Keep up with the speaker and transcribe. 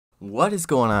What is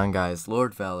going on, guys?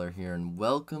 Lord Valor here, and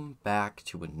welcome back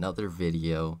to another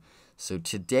video. So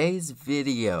today's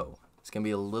video is going to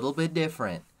be a little bit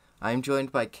different. I'm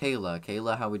joined by Kayla.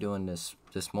 Kayla, how we doing this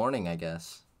morning, I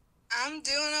guess? I'm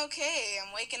doing okay.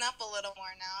 I'm waking up a little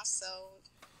more now, so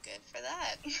good for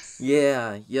that.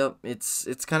 Yep.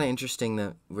 It's kind of interesting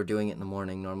that we're doing it in the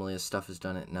morning. Normally this stuff is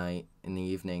done at night, in the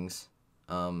evenings.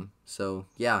 So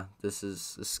yeah, this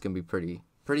is going to be pretty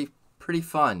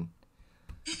fun.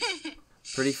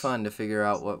 Pretty fun to figure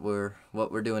out what we're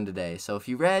doing today. So if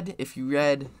you read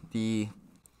the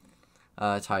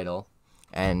title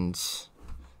and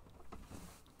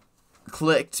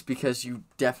clicked because you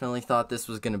definitely thought this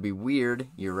was going to be weird,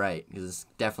 you're right, because it's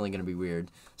definitely going to be weird.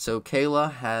 So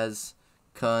Kayla has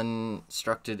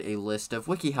constructed a list of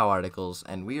WikiHow articles,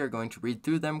 and we are going to read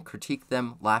through them, critique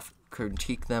them, laugh at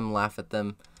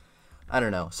them. I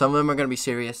don't know. Some of them are going to be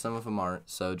serious, some of them aren't.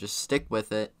 So just stick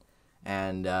with it.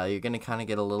 And you're going to kind of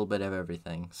get a little bit of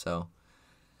everything, so.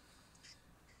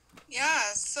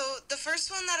 Yeah, so the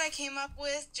first one that I came up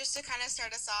with, just to kind of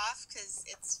start us off, because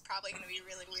it's probably going to be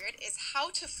really weird, is how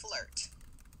to flirt.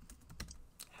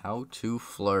 How to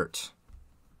flirt.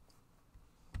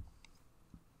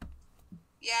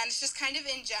 Yeah, and it's just kind of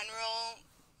in general,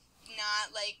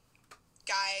 not like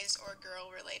guys or girl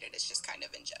related, it's just kind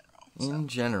of in general. In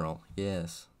general,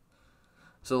 yes.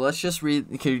 So let's just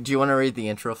read. Do you want to read the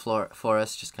intro for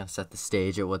us? Just kind of set the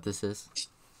stage at what this is.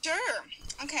 Sure.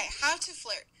 Okay, how to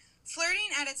flirt.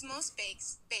 Flirting at its most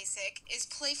basic is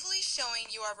playfully showing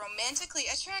you are romantically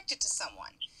attracted to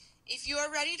someone. If you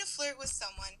are ready to flirt with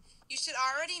someone, you should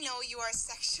already know you are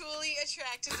sexually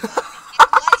attracted to them and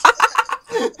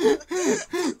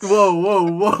like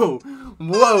them.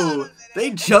 Whoa.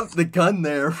 They jumped the gun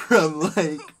there from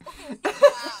like... Wow.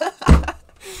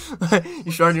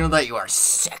 You should already know that you are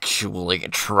sexually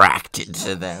attracted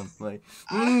to them. Like,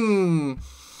 Okay,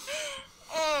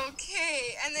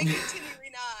 and then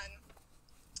continuing on.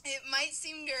 It might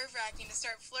seem nerve-wracking to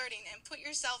start flirting and put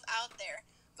yourself out there,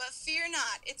 but fear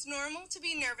not. It's normal to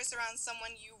be nervous around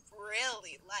someone you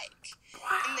really like.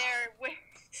 wow.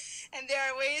 And there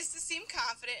are ways to seem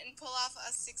confident and pull off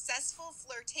a successful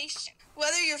flirtation.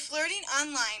 Whether you're flirting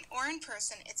online or in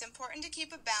person, it's important to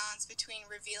keep a balance between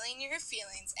revealing your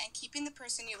feelings and keeping the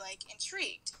person you like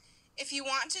intrigued. If you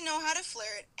want to know how to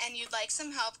flirt and you'd like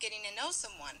some help getting to know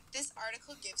someone, this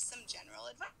article gives some general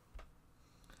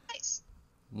advice.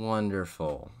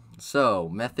 Wonderful. So,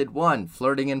 method 1,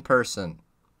 flirting in person.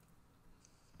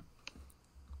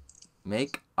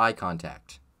 Make eye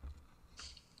contact.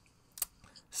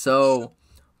 So,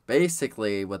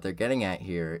 basically, what they're getting at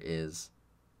here is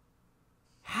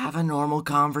have a normal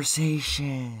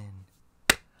conversation.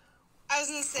 I was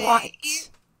gonna say, What? Even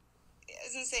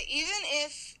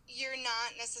if you're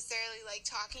not necessarily like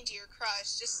talking to your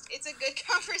crush, it's a good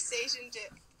conversation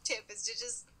tip is to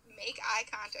just make eye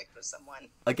contact with someone.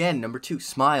 Again, number 2,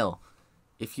 smile.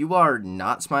 If you are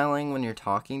not smiling when you're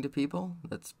talking to people,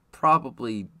 that's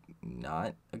probably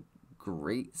not a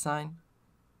great sign.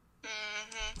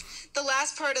 The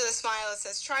last part of the smile, it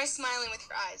says, try smiling with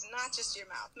your eyes, not just your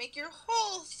mouth. Make your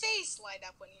whole face light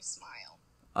up when you smile.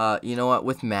 You know what?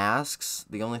 With masks,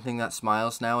 the only thing that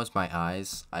smiles now is my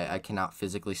eyes. I cannot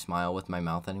physically smile with my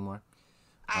mouth anymore.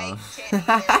 I can't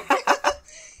either.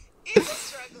 It's a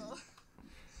struggle.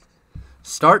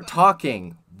 Start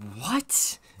talking.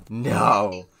 What?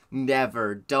 No.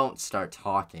 Never. Don't start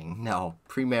talking. No.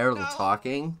 Premarital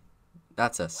talking?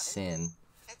 That's a sin.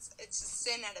 It's a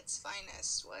sin at its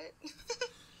finest. What?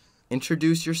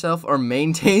 Introduce yourself or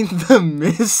maintain the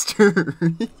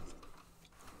mystery.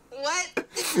 What?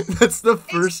 That's the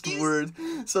first word.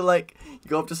 So, like, you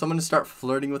go up to someone to start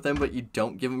flirting with them, but you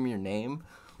don't give them your name?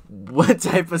 What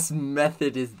type of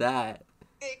method is that?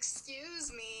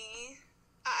 Excuse me.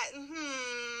 I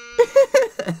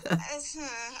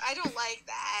don't like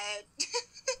that.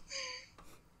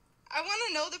 I want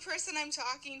to know the person I'm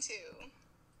talking to.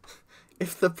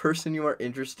 If the person you are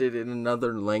interested in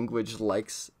another language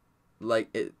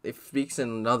it speaks in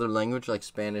another language like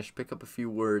Spanish, pick up a few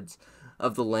words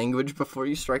of the language before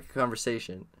you strike a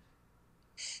conversation.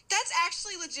 That's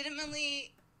actually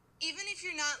legitimately, even if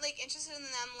you're not like interested in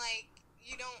them, like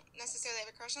you don't necessarily have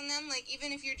a crush on them, like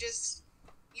even if you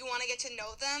want to get to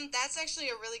know them, that's actually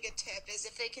a really good tip, is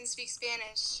if they can speak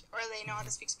Spanish or they know how to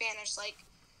speak Spanish, like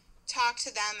talk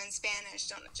to them in Spanish,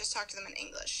 don't just talk to them in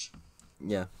English.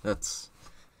 Yeah,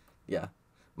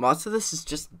 most of this is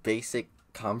just basic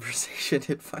conversation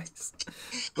advice.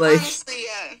 Like, honestly,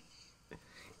 yeah.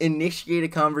 Initiate a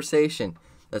conversation.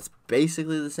 That's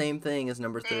basically the same thing as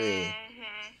number 3.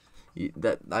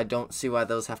 That I don't see why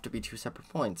those have to be 2 separate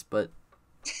points, but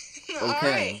All right.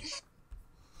 Okay.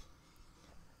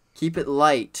 Keep it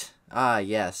light. Ah,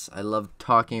 yes. I love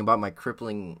talking about my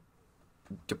crippling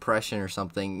depression or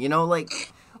something. You know,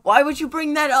 like, why would you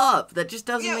bring that up? That just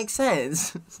doesn't make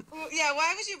sense. Well, yeah,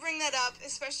 why would you bring that up?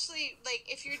 Especially, like,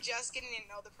 if you're just getting to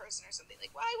know the person or something.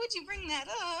 Like, why would you bring that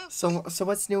up? So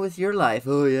what's new with your life?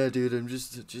 Oh, yeah, dude, I'm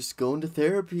just going to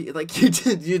therapy. Like,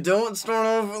 you don't start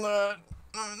off with that.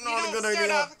 Not a good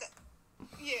idea.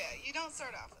 Yeah, you don't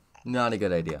start off with that. Not a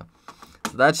good idea.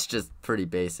 So that's just pretty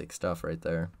basic stuff right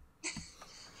there.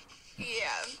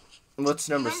 Yeah. What's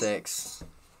number 6?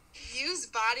 Use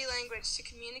body language to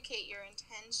communicate your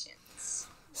intentions.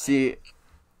 See,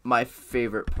 my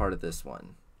favorite part of this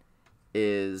one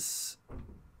is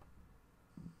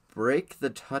break the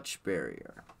touch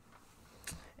barrier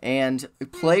and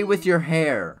play with your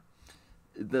hair.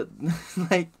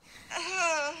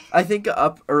 I think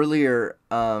up earlier,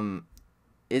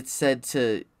 it said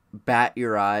to bat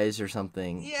your eyes or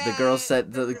something. Yeah, the girls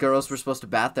said the girls were supposed to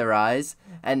bat their eyes,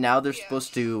 and now they're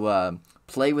supposed to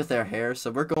play with their hair.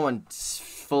 So we're going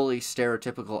fully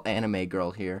stereotypical anime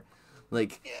girl here.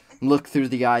 Like, look through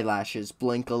the eyelashes,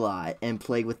 blink a lot, and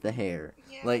play with the hair.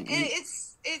 Yeah. Like, and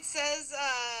it says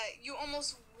you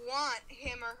almost want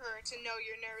him or her to know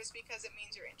you're nervous because it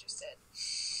means you're interested.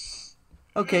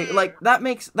 Okay, like that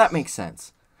makes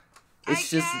sense.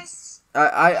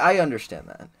 I understand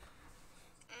that.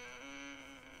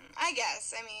 I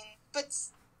guess. I mean, but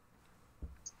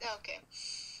okay.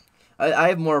 I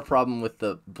have more problem with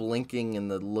the blinking and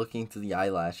the looking through the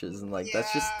eyelashes, and like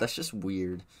that's just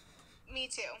weird. Me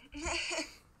too.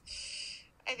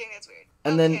 I think that's weird.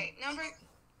 And okay, then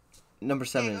number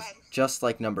 7 is just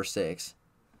like number 6.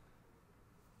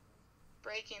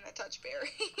 Breaking the touch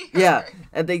barrier. Yeah,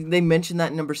 and they mentioned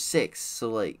that in number 6,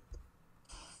 so like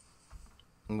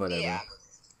whatever. Yeah.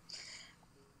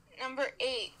 Number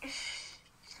 8.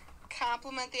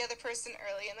 Compliment the other person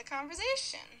early in the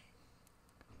conversation.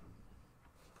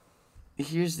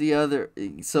 Here's the other.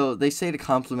 So they say to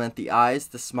compliment the eyes,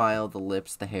 the smile, the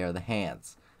lips, the hair, the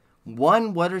hands.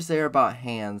 One, what is there about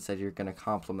hands that you're going to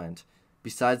compliment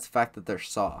besides the fact that they're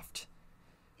soft?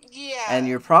 Yeah. And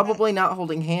you're probably not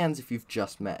holding hands if you've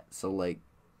just met. So, like,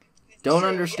 don't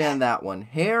understand that one.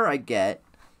 Hair, I get.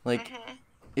 Like,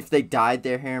 if they dyed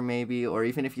their hair maybe, or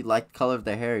even if you like the color of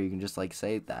their hair, you can just, like,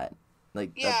 say that.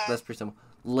 Like, that's pretty simple.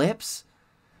 Lips?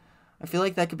 I feel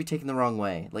like that could be taken the wrong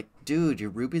way. Like, dude,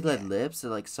 your ruby red lips are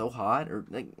like so hot, or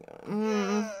like,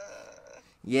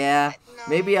 yeah. No.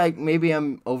 Maybe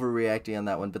I'm overreacting on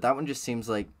that one, but that one just seems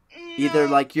like either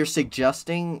like you're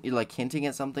like hinting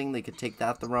at something. They could take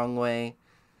that the wrong way.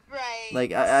 Right.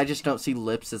 Like, I just don't see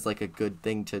lips as like a good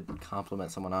thing to compliment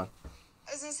someone on.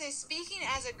 I was gonna say, speaking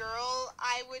as a girl,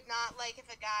 I would not like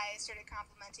if a guy started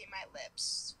complimenting my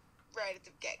lips right at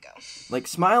the get-go. Like,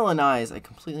 smile and eyes, I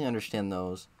completely understand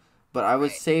those. But I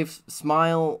would say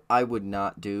smile, I would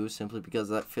not do, simply because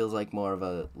that feels like more of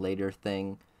a later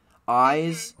thing.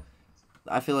 Eyes,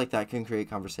 I feel like that can create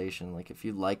conversation. Like, if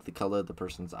you like the color of the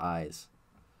person's eyes.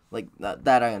 Like,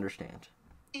 that I understand.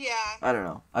 Yeah. I don't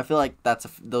know. I feel like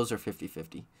those are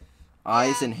 50-50.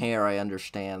 Eyes and hair, I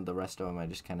understand. The rest of them, I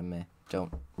just kind of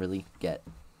don't really get.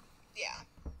 Yeah.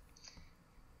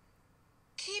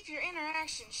 Keep your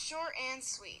interaction short and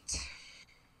sweet.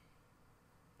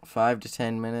 5 to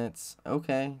 10 minutes.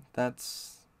 Okay,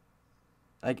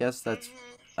 I guess that's.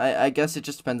 I guess it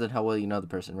just depends on how well you know the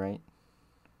person, right?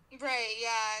 Right.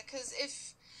 Yeah. Because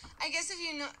if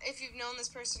you've known this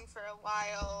person for a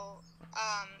while,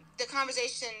 the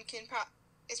conversation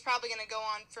is probably going to go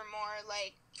on for more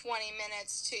like 20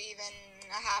 minutes to even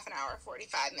a half an hour,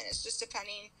 45 minutes, just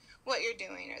depending what you're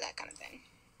doing or that kind of thing.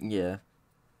 Yeah,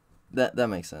 that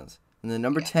makes sense. And then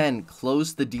number 10,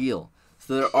 close the deal.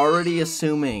 So they're already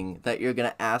assuming that you're going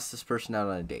to ask this person out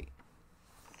on a date.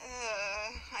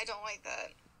 I don't like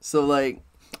that. So, like,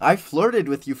 I flirted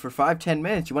with you for 5-10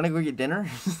 minutes. You want to go get dinner?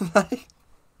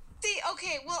 See,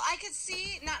 okay, well, I could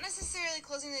see, not necessarily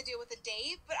closing the deal with a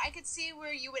date, but I could see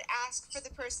where you would ask for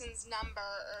the person's number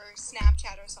or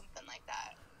Snapchat or something like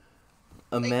that.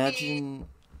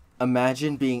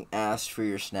 Imagine being asked for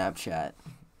your Snapchat.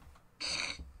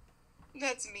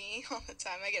 That's me all the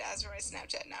time. I get asked for my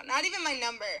Snapchat now. Not even my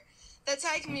number. That's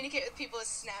how I communicate with people is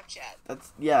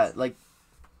Snapchat. Like,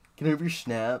 can I have your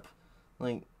Snap?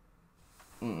 Like,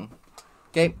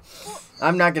 Okay,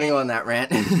 I'm not going to go on that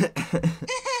rant. Are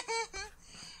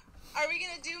we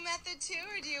going to do method 2,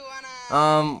 or do you want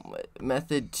to...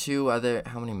 Method 2,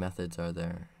 how many methods are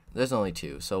there? There's only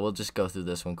 2, so we'll just go through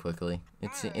this one quickly.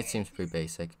 It seems pretty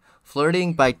basic.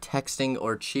 Flirting by texting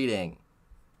or cheating.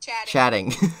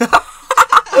 Chatting.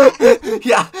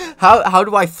 Yeah. How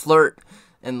do I flirt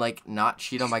and, like, not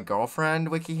cheat on my girlfriend,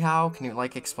 WikiHow? Can you,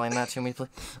 like, explain that to me, please?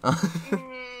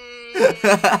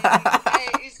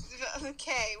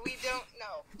 Okay, we don't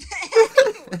know.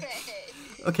 Anyway.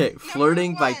 Okay,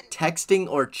 flirting by texting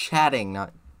or chatting,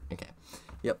 not... Okay,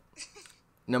 yep.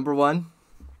 Number 1.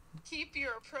 Keep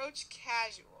your approach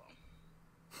casual.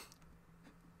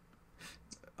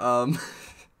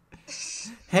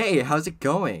 Hey, how's it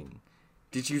going?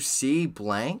 Did you see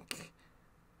blank?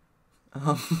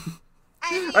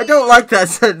 I don't like that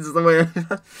sentence the way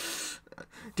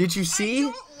Did you see?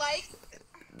 I don't like...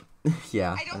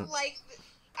 Yeah. I don't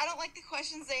like the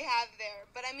questions they have there,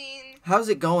 but I mean... How's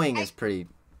it going is pretty...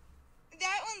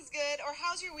 That one's good, or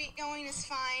how's your week going is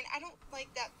fine. I don't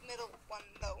like that middle one,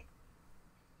 though.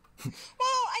 Well,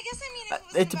 I guess, I mean... If it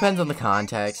was it depends on the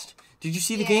context. Did you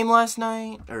see the game last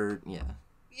night? Or, yeah.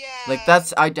 Yeah. Like,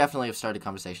 that's... I definitely have started a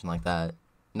conversation like that.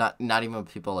 Not even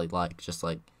with people like, just,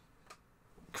 like,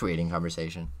 creating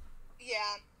conversation.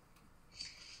 Yeah.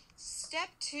 Step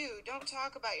 2, don't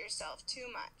talk about yourself too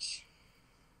much.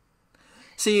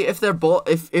 See, if they're both...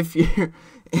 If you're...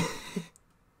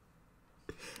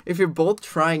 if you're both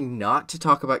trying not to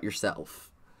talk about yourself,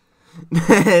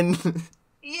 then...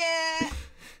 Yeah.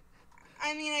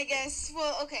 I mean, I guess...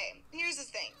 Well, okay. Here's the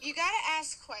thing. You gotta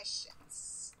ask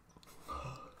questions.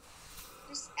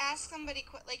 Just ask somebody...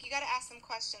 Like, you gotta ask them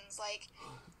questions. Like,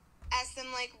 ask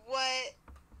them, like, what...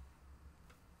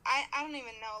 I don't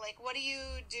even know. Like, what do you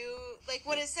do? Like,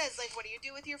 what it says. Like, what do you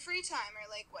do with your free time? Or,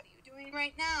 like, what are you doing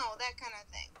right now? That kind of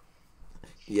thing.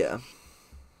 Yeah.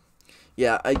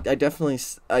 Yeah, I definitely...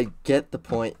 I get the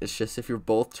point. It's just if you're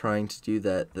both trying to do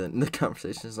that, then the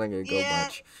conversation is not going to go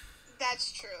much.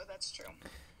 That's true. That's true.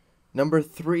 Number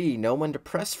 3, know when to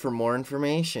press for more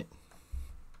information.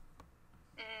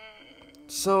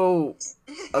 So,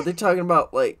 are they talking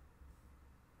about, like...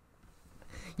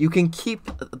 You can keep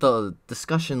the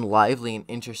discussion lively and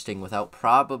interesting without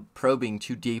probing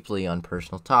too deeply on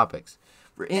personal topics.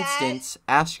 For instance,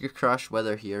 ask your crush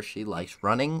whether he or she likes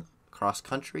running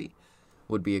cross-country.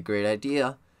 Would be a great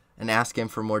idea. And ask him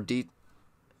for more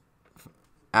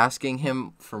asking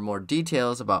him for more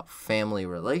details about family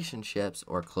relationships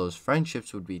or close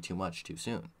friendships would be too much too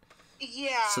soon.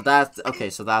 Yeah. So that's okay.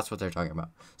 So that's what they're talking about.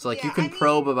 So like you can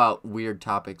probe about weird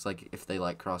topics, like if they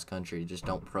like cross country, just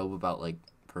don't probe about like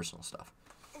personal stuff.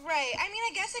 Right. I mean,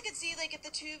 I guess I could see like if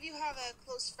the two of you have a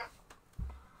close friend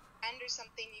or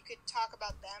something, you could talk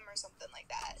about them or something like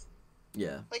that.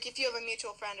 Yeah. Like if you have a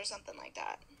mutual friend or something like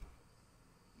that.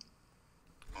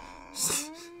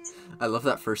 I love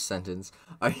that first sentence.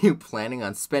 Are you planning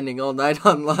on spending all night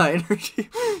online, or do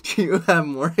you have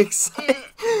more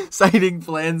exciting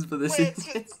plans for this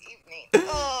evening?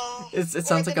 Oh, it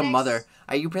sounds like a mother.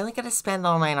 Are you really going to spend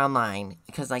all night online?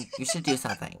 Because, like, you should do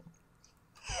something.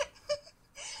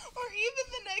 Or even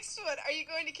the next one. Are you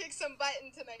going to kick some butt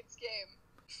in tonight's game?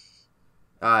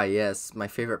 Ah, yes. My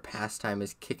favorite pastime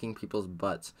is kicking people's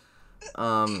butts.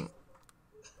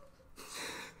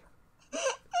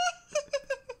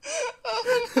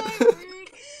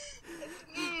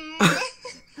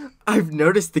 I've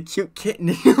noticed the cute kitten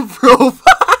in your profile.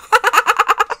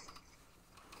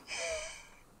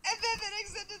 And then the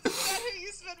next sentence is that who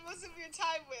you spend most of your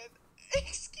time with.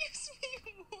 Excuse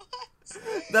me,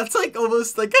 what? That's like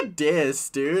almost like a diss,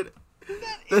 dude.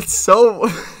 That's so...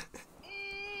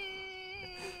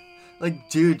 Like,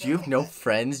 dude, you have no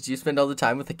friends? Do you spend all the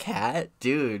time with a cat?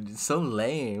 Dude, it's so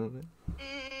lame.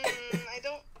 I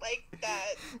don't like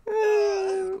that.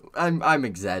 I'm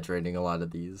exaggerating a lot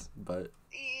of these, but...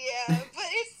 Yeah, but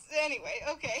it's... Anyway,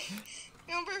 okay.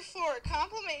 Number 4,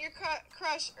 compliment your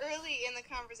crush early in the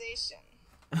conversation.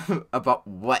 About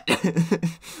what?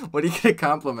 What are you gonna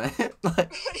compliment? Like, what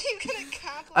are you gonna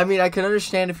compliment? I mean, I can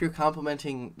understand if you're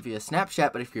complimenting via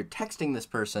Snapchat, but if you're texting this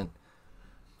person...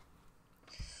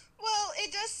 Well,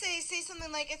 it does say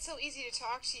something like, it's so easy to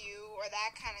talk to you, or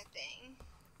that kind of thing.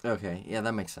 Okay, yeah,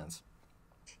 that makes sense.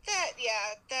 That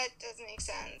does make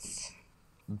sense.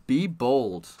 Be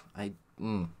bold.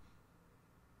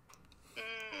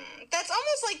 That's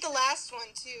almost like the last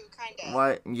one, too, kind of.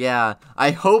 What? Yeah,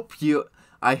 I hope you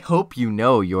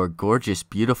know you're gorgeous,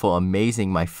 beautiful,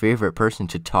 amazing, my favorite person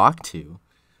to talk to.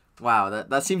 Wow,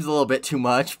 that seems a little bit too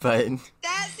much, but...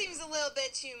 That seems a little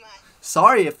bit too much.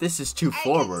 Sorry if this is too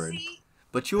forward,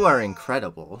 but you are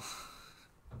incredible.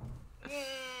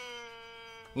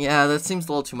 Yeah, that seems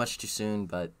a little too much too soon,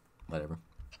 but whatever.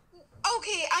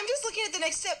 Okay, I'm just looking at the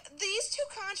next step. These two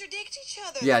contradict each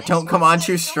other. Yeah, don't come on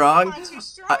too strong.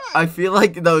 I feel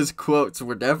like those quotes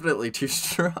were definitely too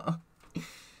strong.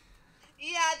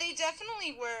 Yeah, they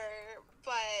definitely were,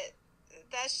 but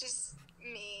that's just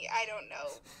me. I don't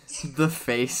know. The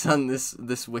face on this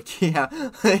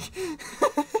WikiHow, like,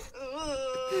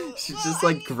 she's just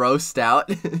like grossed out.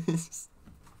 Well,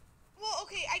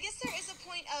 okay, I guess there is a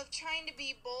point of trying to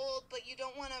be bold, but you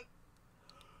don't want to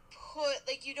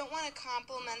you don't want to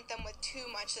compliment them with too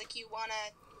much. Like, you want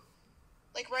to,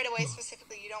 like, right away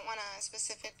specifically, you don't want to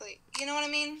specifically, you know what I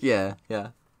mean? Yeah.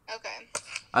 Okay.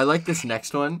 I like this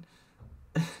next one.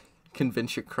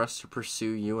 Convince your crush to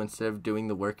pursue you instead of doing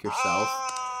the work yourself.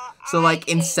 So, like,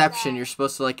 Inception, you're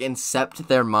supposed to, like, incept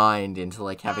their mind into,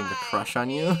 like, having a crush on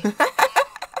you.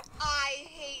 I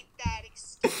hate that.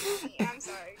 Excuse me. I'm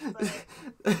sorry,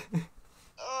 but...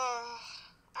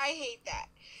 I hate that.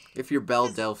 If you're Belle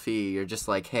Delphi, you're just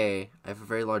like, hey, I have a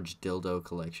very large dildo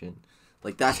collection.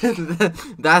 Like, that's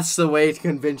the way to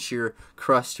convince your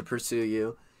crush to pursue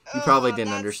you. You probably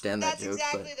didn't understand that joke.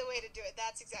 That's exactly the way to do it.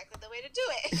 That's exactly the way to do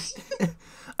it.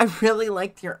 I really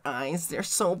liked your eyes. They're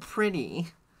so pretty.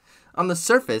 On the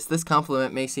surface, this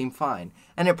compliment may seem fine,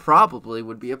 and it probably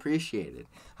would be appreciated.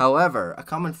 However, a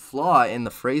common flaw in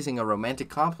the phrasing a romantic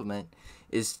compliment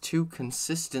is to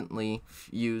consistently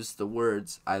use the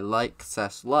words I like,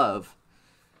 / love,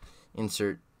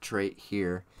 insert trait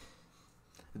here.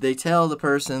 They tell the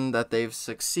person that they've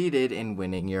succeeded in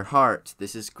winning your heart.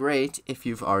 This is great if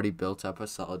you've already built up a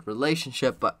solid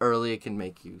relationship, but early it can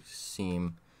make you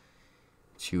seem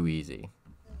too easy.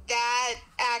 That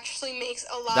actually makes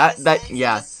a lot of sense.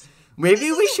 Yeah.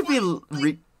 Maybe we should be...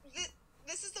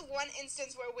 This is the one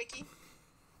instance where WikiHow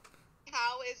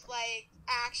is, like,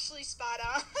 actually spot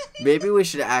on. Maybe we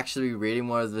should actually be reading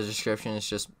more of the description. It's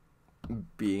just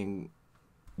being...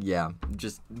 Yeah,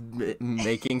 just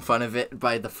making fun of it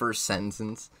by the first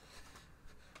sentence.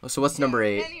 So what's number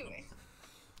 8? Anyway.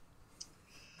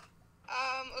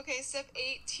 Okay, step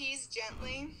 8, tease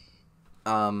gently.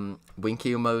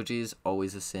 Winky emojis,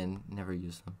 always a sin. Never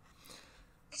use them.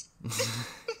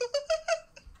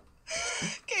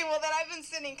 Okay, well then I've been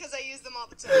sinning because I use them all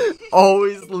the time.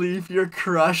 Always leave your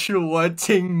crush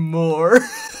wanting more.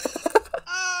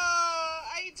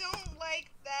 I don't like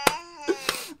that.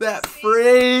 That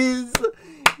phrase.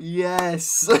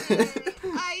 Yes.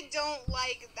 I don't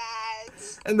like that.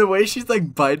 And the way she's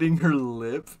like biting her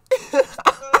lip.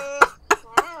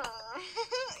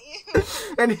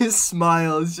 And his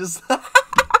smile is just... They're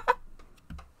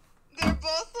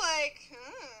both like,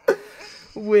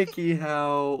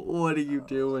 WikiHow, what are you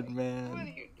doing, man? What are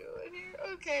you doing here?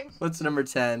 Okay. What's number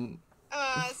 10?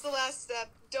 It's the last step.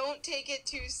 Don't take it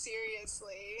too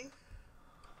seriously.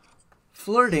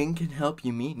 Flirting can help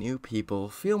you meet new people,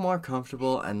 feel more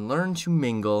comfortable, and learn to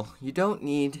mingle. You don't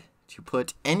need to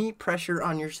put any pressure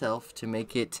on yourself to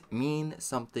make it mean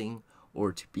something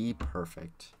or to be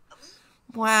perfect.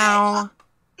 Wow.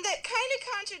 That kind of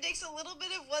contradicts a little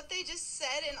bit of what they just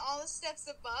said in all the steps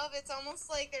above. It's almost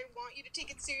like they want you to take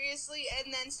it seriously,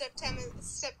 and then step 10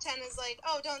 is like,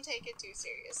 oh, don't take it too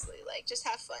seriously. Like, just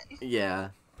have fun. Yeah.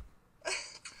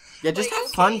 Yeah, just have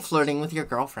fun flirting with your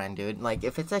girlfriend, dude. Like,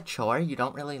 if it's a chore, you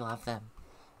don't really love them.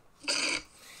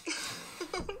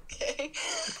 Okay.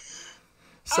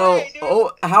 So,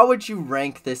 right, how would you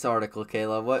rank this article,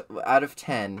 Kayla? What out of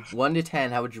 10? 1 to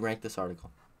 10, how would you rank this article?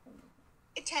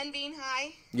 10 being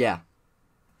high? Yeah.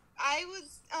 I would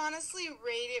honestly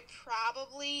rate it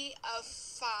probably a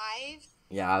 5.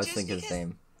 Yeah, I was thinking the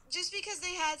same. Just because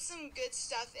they had some good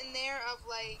stuff in there of,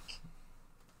 like...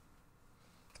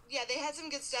 Yeah, they had some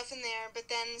good stuff in there, but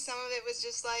then some of it was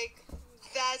just, like,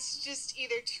 that's just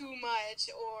either too much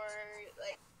or,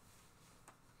 like...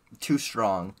 Too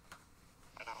strong.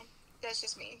 I don't know. That's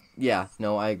just me. Yeah,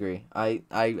 no, I agree. I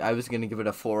was gonna give it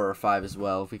a 4 or 5 as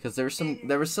well, because there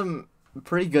were some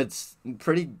pretty good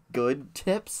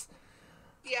tips.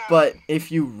 Yeah. But if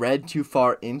you read too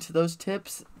far into those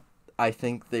tips, I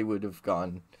think they would have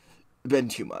been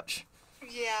too much.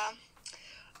 Yeah.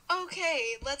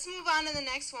 Okay, let's move on to the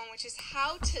next one, which is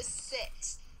how to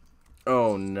sit.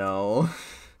 Oh no.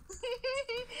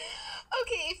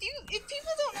 Okay, if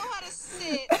people don't know how to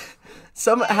sit,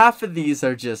 Half of these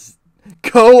are just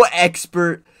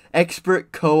expert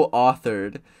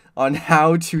co-authored on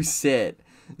how to sit.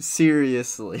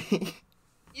 Seriously.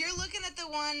 You're looking at the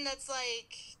one that's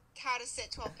like how to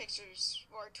sit 12 pictures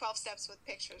or 12 steps with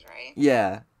pictures, right?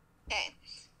 Yeah. Okay.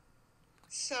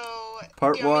 So,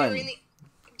 Part 1.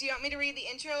 Do you want me to read the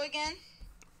intro again?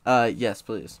 Yes,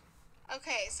 please.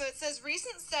 Okay, so it says,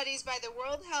 recent studies by the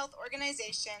World Health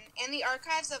Organization and the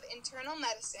Archives of Internal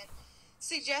Medicine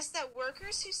suggest that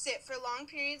workers who sit for long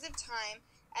periods of time,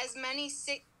 as many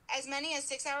as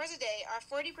 6 hours a day, are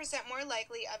 40% more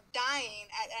likely of dying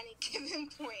at any given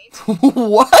point.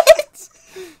 What?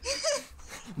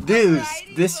 Dude,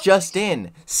 this just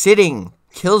in. Sitting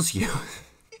kills you.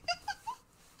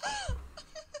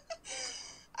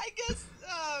 I guess,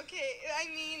 okay, I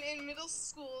mean, in middle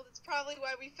school, that's probably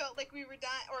why we felt like we were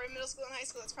dying, or in middle school and high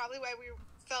school, that's probably why we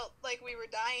felt like we were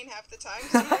dying half the time,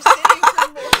 because we were sitting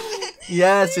for more than,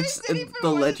 Yes, we were it's sitting for the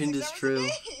more than legend 6 is hours a true.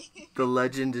 day. The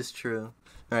legend is true.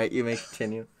 All right, you may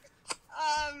continue.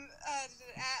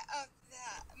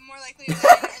 More likely to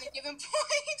die at any given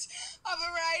point, a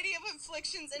variety of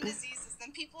afflictions and diseases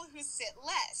than people who sit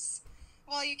less.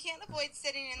 While you can't avoid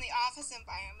sitting in the office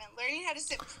environment, learning how to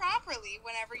sit properly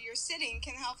whenever you're sitting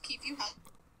can help keep you healthy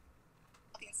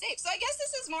and safe. So I guess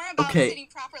this is more about sitting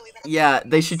properly. Yeah,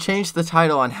 they should change the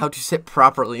title on how to sit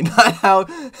properly, not how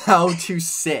to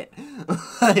sit.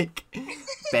 Like,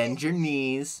 bend your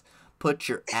knees, put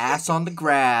your ass on the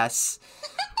grass.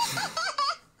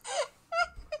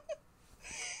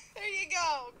 There you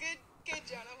go. Good,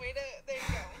 Jonah. There you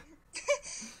go.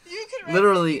 You could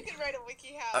write a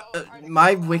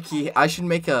WikiHow. I should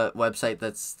make a website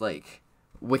that's like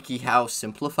WikiHow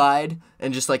simplified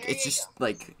and just like it's just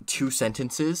like 2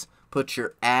 sentences. Put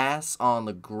your ass on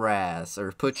the grass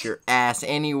or put your ass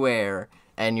anywhere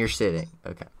and you're sitting.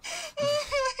 Okay.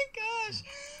 Oh my gosh.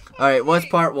 All right, what's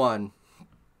part 1?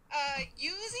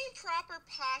 Using proper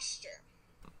posture.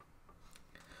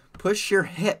 Push your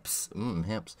hips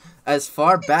as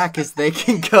far back as they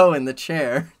can go in the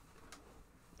chair.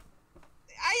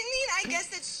 I mean, I guess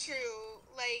that's true.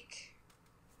 Like,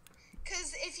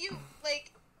 because if you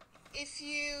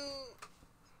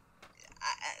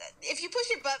push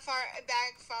your butt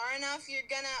back far enough, you're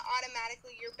gonna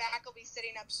automatically, your back will be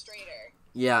sitting up straighter.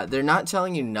 Yeah, they're not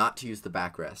telling you not to use the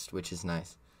backrest, which is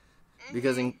nice. Mm-hmm.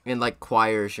 Because in like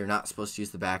choirs, you're not supposed to use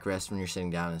the backrest when you're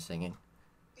sitting down and singing.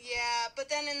 Yeah, but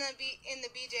then in the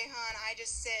BJ Hun, I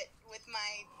just sit with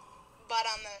my butt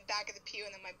on the back of the pew,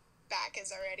 and then my back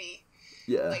is already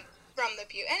like from the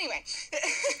pew. Anyway,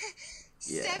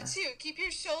 Step 2: keep your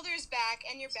shoulders back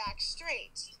and your back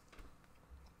straight.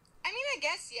 I mean, I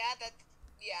guess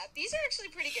these are actually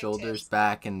pretty good. Shoulders tips.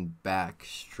 back and back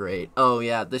straight. Oh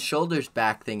yeah, the shoulders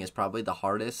back thing is probably the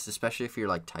hardest, especially if you're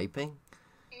like typing.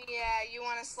 Yeah, you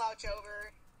want to slouch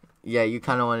over. Yeah, you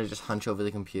kind of want to just hunch over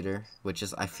the computer, which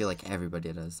is, I feel like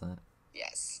everybody does that.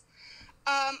 Yes.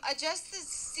 Adjust the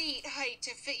seat height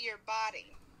to fit your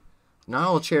body. Not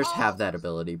all chairs have that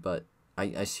ability, but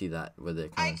I see that where they're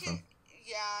coming from.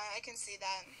 Yeah, I can see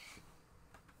that.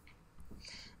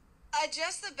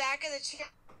 Adjust the back of the chair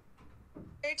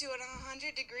to a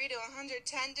 100 degree to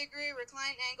 110 degree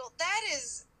recline angle. That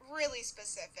is really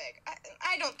specific.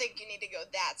 I don't think you need to go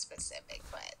that specific,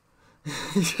 but...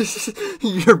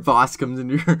 Your boss comes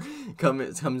into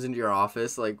your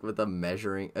office like with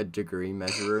a degree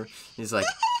measurer. He's like,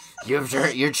 your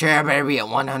chair better be at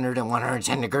 100 and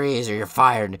 110 degrees or you're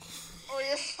fired.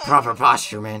 Proper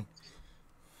posture, man.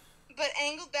 But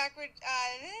angled backward,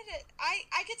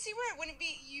 I could see where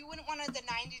you wouldn't want the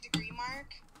 90 degree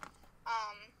mark.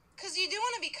 Because you do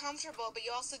want to be comfortable, but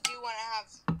you also do want to have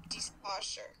decent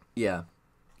posture. Yeah.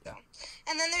 So.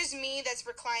 And then there's me that's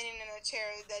reclining in a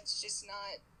chair that's just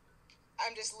not,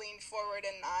 I'm just leaned forward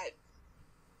and not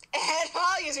at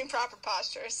all using proper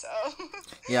posture, so.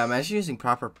 Yeah, imagine using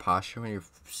proper posture when you're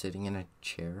sitting in a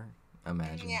chair.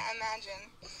 Imagine. Yeah,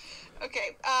 imagine.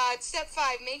 Okay, step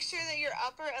 5, make sure that your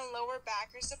upper and lower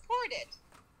back are supported.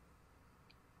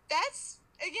 That's,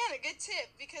 again, a good tip,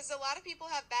 because a lot of people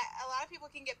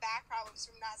can get back problems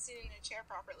from not sitting in a chair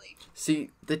properly.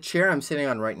 See, the chair I'm sitting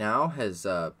on right now has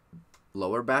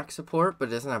lower back support, but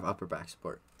it doesn't have upper back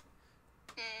support.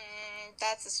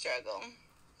 That's a struggle.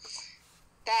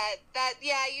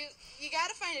 You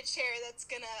gotta find a chair that's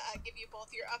gonna give you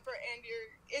both your upper and your.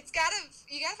 You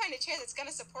gotta find a chair that's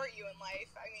gonna support you in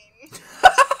life. I mean.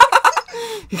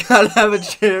 You gotta have a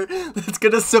chair that's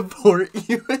gonna support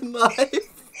you in life.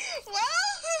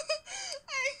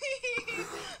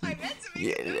 I meant to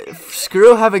make it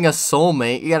screw having a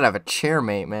soulmate. You gotta have a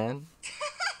chairmate, man.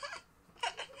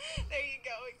 There you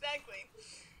go, exactly.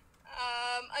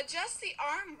 Adjust the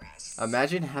armrests.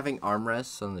 Imagine having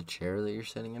armrests on the chair that you're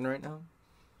sitting in right now.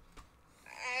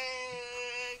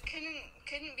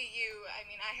 Couldn't be you. I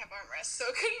mean, I have armrests, so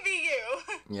it couldn't be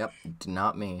you. Yep,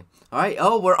 not me. All right.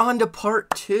 Oh, we're on to part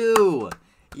 2.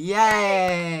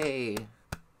 Yay!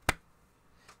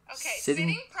 Okay,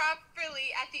 sitting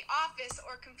properly at the office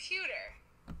or computer.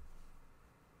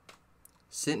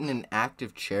 Sit in an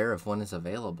active chair if one is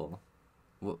available.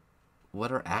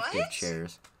 What are active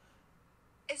chairs?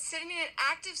 It's sit in an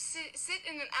active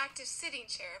sitting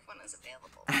chair if one is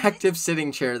available. Active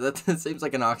sitting chair. That seems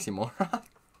like an oxymoron.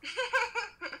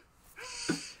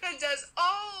 It does.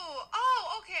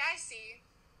 Oh, okay, I see.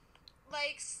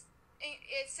 Like,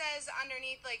 it says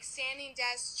underneath, like, standing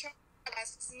desks,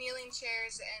 kneeling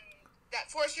chairs, and that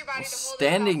force your body to hold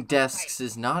standing desks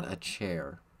is not a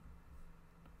chair.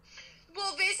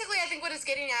 Well, basically, I think what it's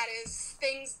getting at is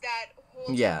things that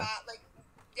hold Yeah. your body, like,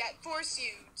 that force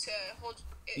you to hold.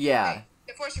 Yeah.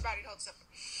 That force your body to hold stuff.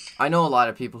 I know a lot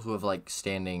of people who have, like,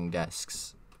 standing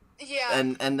desks. Yeah.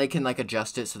 And they can, like,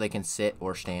 adjust it so they can sit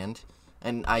or stand.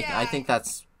 And I think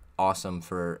that's awesome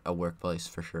for a workplace,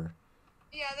 for sure.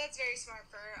 Yeah, that's very smart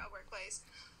for a workplace.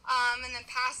 And then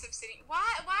passive sitting. Why?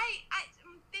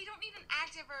 They don't need an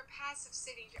active or a passive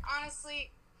sitting.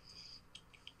 Honestly,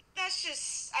 that's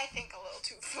just, I think, a little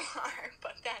too far.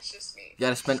 But that's just me. You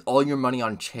gotta spend all your money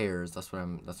on chairs. That's what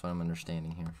I'm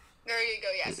understanding here. There you go.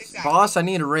 Yes, exactly. Boss, I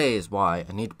need a raise. Why?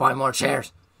 I need to buy more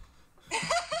chairs.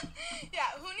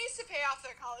 Yeah, who needs to pay off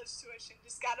their college tuition?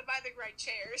 Just gotta buy the right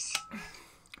chairs.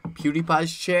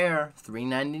 PewDiePie's chair,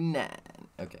 $3.99.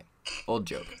 Okay, old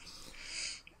joke.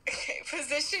 Okay,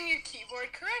 position your keyboard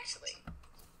correctly.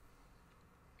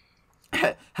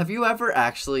 Have you ever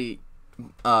actually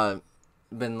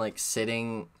been, like,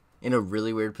 sitting in a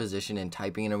really weird position and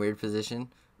typing in a weird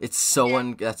position? It's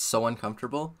so that's so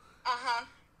uncomfortable. Uh-huh.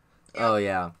 Yep. Oh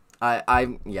yeah.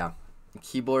 Yeah.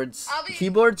 Keyboards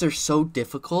are so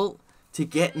difficult to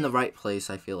get in the right place,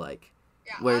 I feel like.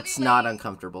 Yeah, where it's not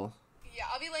uncomfortable. Yeah,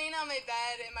 I'll be laying on my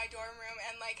bed in my dorm room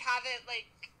and, like, have it, like,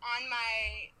 on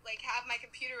my, like, have my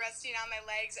computer resting on my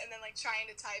legs and then, like, trying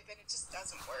to type, and it just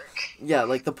doesn't work. Yeah,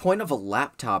 like, the point of a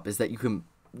laptop is that you can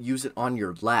use it on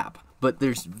your lap, but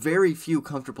there's very few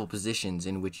comfortable positions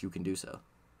in which you can do so.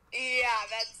 Yeah,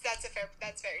 that's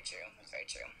very true. That's very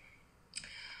true.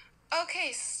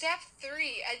 Okay, step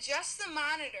 3, adjust the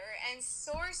monitor and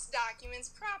source documents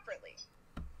properly.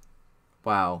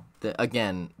 Wow.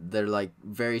 They're, like,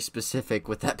 very specific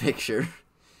with that picture.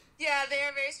 Yeah, they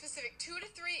are very specific. 2 to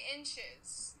 3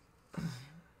 inches.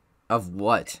 Of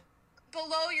what?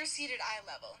 Below your seated eye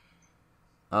level.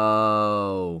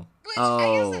 Oh. Which,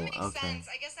 I guess that makes okay. sense.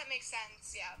 I guess that makes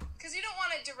sense, yeah. Because you don't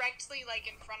want it directly, like,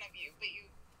 in front of you, but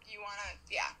you want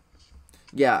to, yeah.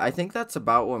 Yeah, I think that's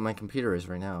about what my computer is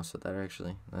right now, so that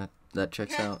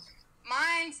checks out.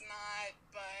 Mine's not,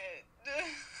 but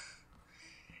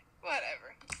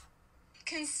whatever.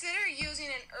 Consider using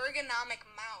an ergonomic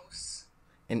mouse.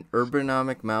 An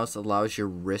ergonomic mouse allows your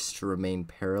wrist to remain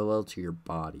parallel to your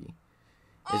body.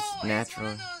 It's natural. It's one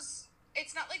of those,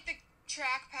 it's not like the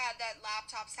trackpad that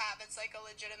laptops have, it's like a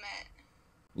legitimate.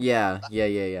 Yeah.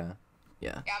 Yeah,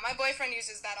 my boyfriend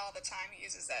uses that all the time. He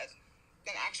uses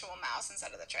an actual mouse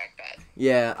instead of the trackpad.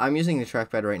 Yeah, I'm using the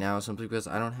trackpad right now simply because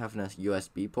I don't have enough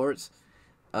USB ports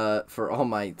for all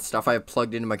my stuff I have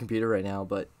plugged into my computer right now,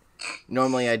 but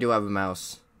normally I do have a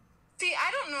mouse. See,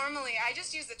 I don't normally. I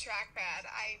just use the trackpad.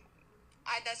 I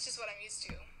that's just what I'm used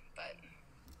to, but...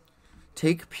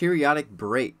 Take periodic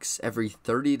breaks every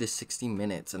 30 to 60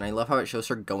 minutes, and I love how it shows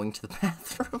her going to the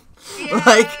bathroom. Yeah.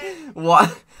 Like,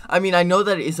 what? I mean, I know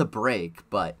that it is a break,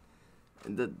 but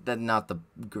that's not the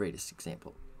greatest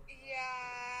example.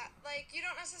 Yeah, like, you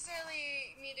don't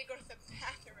necessarily need to go to the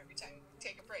bathroom every time you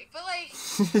take a break, but, like...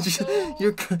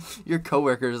 Your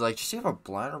coworker is like, does she have a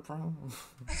bladder problem?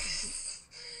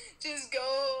 Just go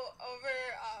over,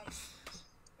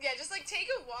 just, like, take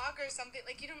a walk or something.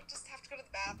 Like, you don't just have to go to the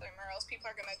bathroom, or else people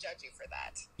are gonna judge you for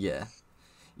that. Yeah.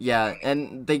 Yeah,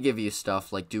 and they give you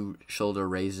stuff, like, do shoulder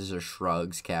raises or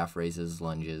shrugs, calf raises,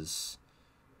 lunges.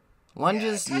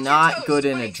 Lunges, not good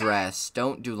in a dress.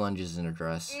 Don't do lunges in a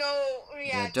dress.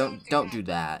 No, don't do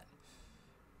that.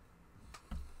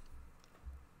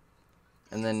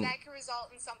 And then that could result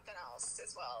in something else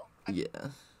as well.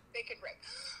 Yeah. They could break.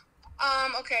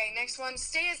 Okay, next one.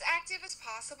 Stay as active as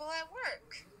possible at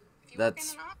work.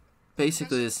 That's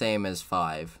basically the same as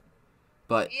 5.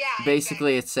 But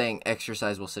basically it's saying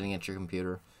exercise while sitting at your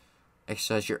computer.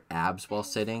 Exercise your abs while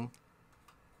sitting.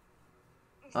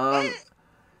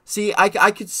 See,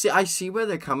 I see where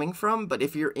they're coming from, but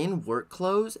if you're in work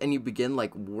clothes and you begin,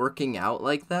 like, working out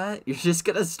like that, you're just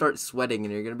gonna start sweating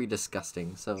and you're gonna be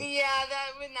disgusting, so... Yeah,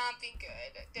 that would not be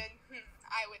good.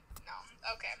 I would...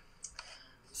 No. Okay.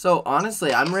 So,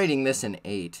 honestly, I'm rating this an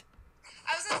 8.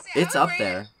 I was gonna say... It's up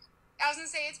there. I was gonna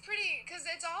say, it's pretty... Because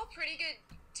it's all pretty good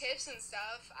tips and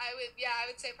stuff. I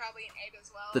would say probably an 8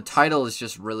 as well. The title is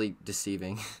just really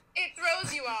deceiving. It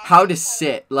throws you off. How to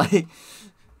sit, like...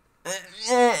 Do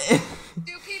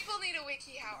people need a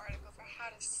WikiHow article for how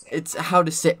to sit? It's how to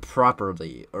sit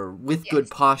properly, or with good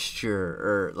posture,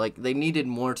 or, like, they needed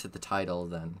more to the title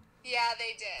then. Yeah,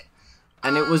 they did.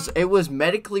 And it was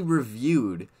medically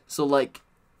reviewed, so, like,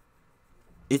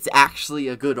 it's actually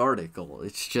a good article.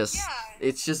 It's just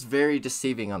very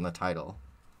deceiving on the title.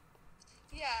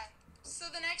 Yeah. So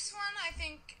the next one,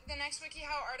 the next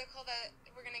WikiHow article that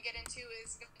we're going to get into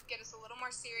is going to get us a little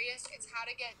more serious. It's how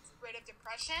to get rid of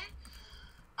depression.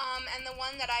 And the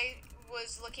one that I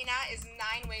was looking at is 9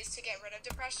 ways to get rid of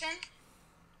depression.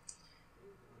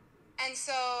 And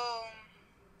so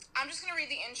I'm just going to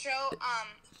read the intro.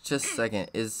 Just a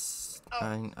second.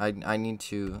 I need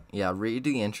to read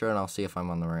the intro and I'll see if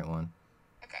I'm on the right one.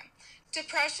 Okay.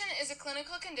 Depression is a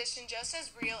clinical condition just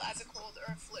as real as a cold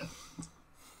or a flu.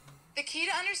 The key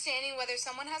to understanding whether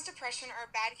someone has depression or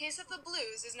a bad case of the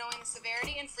blues is knowing the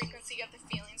severity and frequency of the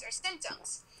feelings or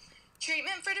symptoms.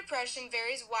 Treatment for depression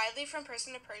varies widely from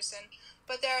person to person,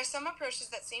 but there are some approaches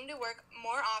that seem to work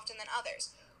more often than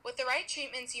others. With the right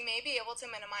treatments, you may be able to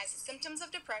minimize the symptoms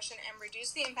of depression and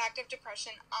reduce the impact of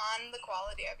depression on the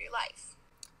quality of your life.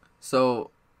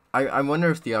 So, I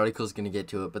wonder if the article is going to get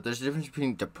to it, but there's a difference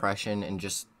between depression and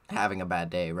just having a bad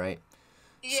day, right?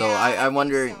 Yeah, so, I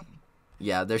wonder... So.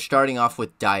 Yeah, they're starting off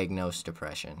with diagnosed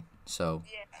depression. So,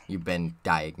 You've been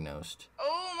diagnosed.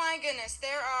 Oh my goodness,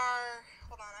 there are...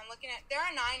 Hold on, I'm looking at... There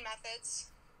are 9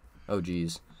 methods. Oh,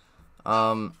 geez.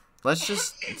 Let's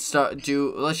just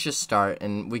start,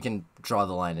 and we can draw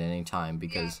the line at any time,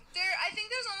 because... Yeah, I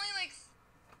think there's only,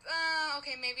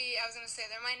 okay, maybe I was going to say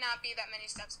there might not be that many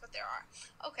steps, but there are.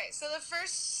 Okay, so the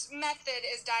first method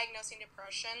is diagnosing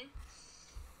depression.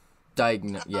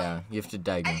 You have to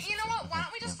diagnose. And you know what? Why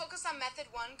don't we just focus on method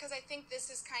 1? Because I think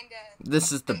this is kind of...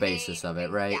 This is the basis of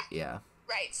it, right? Yeah.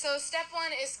 Right. So step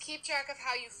 1 is keep track of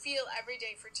how you feel every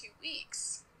day for 2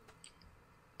 weeks.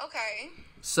 Okay.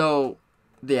 So,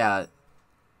 yeah,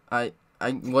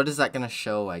 what is that gonna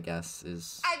show? I guess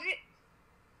is. I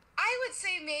would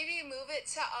say maybe move it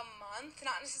to a month,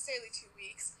 not necessarily 2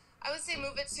 weeks. I would say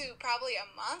move it to probably a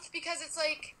month, because it's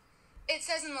like it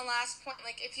says in the last point,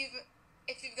 like if you've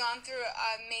gone through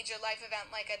a major life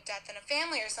event like a death in a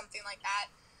family or something like that,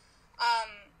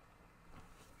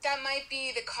 that might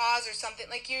be the cause or something.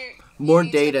 Like more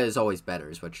data is always better,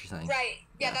 is what you're saying. Right.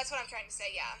 Yeah, that's what I'm trying to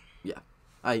say. Yeah.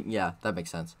 Yeah, that makes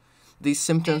sense. These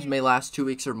symptoms may last 2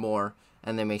 weeks or more,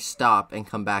 and they may stop and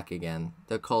come back again.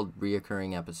 They're called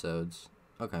reoccurring episodes.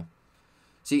 Okay.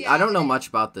 See, I don't know much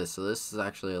about this, so this is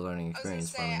actually a learning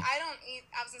experience for me. I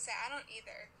was gonna say I don't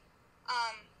either.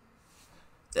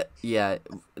 Yeah,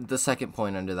 the second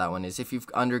point under that one is if you've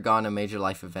undergone a major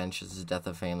life event, such as death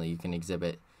of family, you can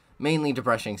exhibit mainly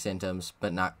depressing symptoms,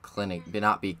 but not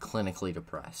be clinically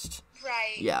depressed.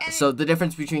 Right. Yeah. So the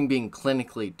difference between being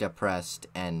clinically depressed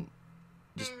and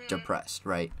just depressed,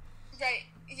 right? Right.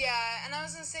 Yeah, and I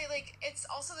was gonna say it's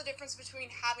also the difference between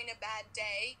having a bad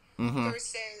day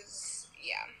versus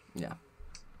Yeah.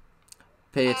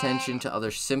 Pay attention to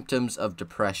other symptoms of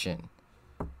depression.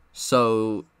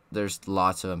 So there's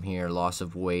lots of them here: loss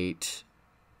of weight,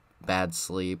 bad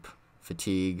sleep,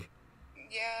 fatigue.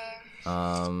 Yeah.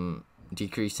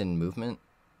 Decrease in movement.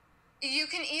 You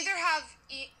can either have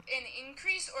an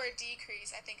increase or a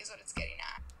decrease, I think is what it's getting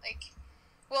at.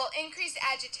 Increased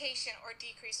agitation or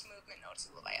decreased movement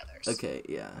noticeable by others. Okay,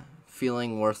 yeah.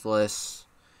 Feeling worthless,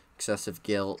 excessive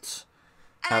guilt.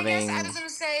 And I guess I was going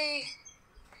to say,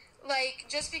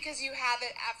 just because you have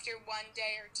it after 1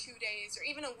 day or 2 days or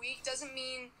even a week doesn't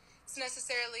mean it's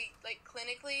necessarily,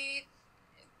 clinically,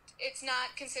 it's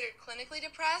not considered clinically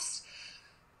depressed.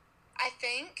 I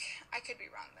think. I could be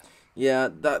wrong, though. Yeah,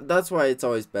 that's why it's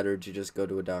always better to just go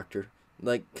to a doctor.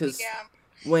 Because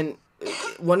when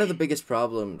one of the biggest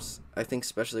problems, I think,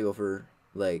 especially over,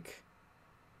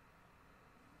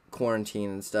 quarantine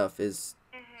and stuff, is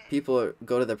people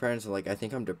go to their parents and, I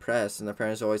think I'm depressed, and their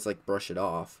parents always, brush it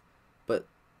off. But,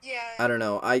 I don't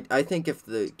know. I think if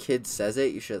the kid says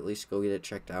it, you should at least go get it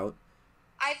checked out.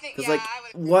 I think, I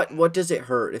would. What does it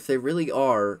hurt if they really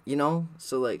are,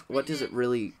 So what does it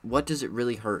really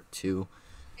hurt to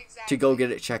go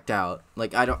get it checked out?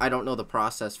 I don't know the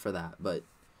process for that, but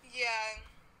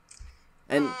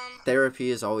and therapy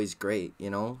is always great,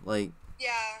 I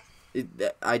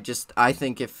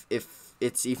think if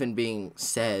it's even being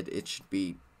said, it should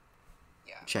be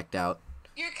checked out.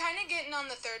 You're kind of getting on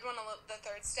the third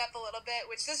step a little bit,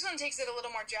 which this one takes it a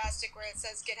little more drastic, where it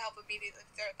says get help immediately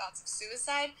if there are thoughts of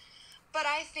suicide. But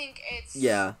I think it's...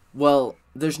 Yeah, well,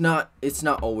 it's not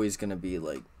always going to be,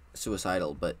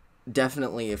 suicidal, but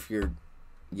definitely if you're,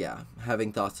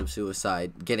 having thoughts of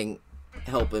suicide, getting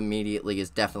help immediately is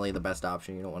definitely the best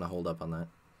option. You don't want to hold up on that.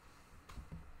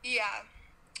 Yeah.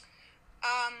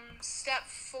 Step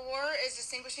 4 is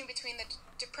distinguishing between the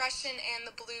depression and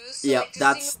the blues. So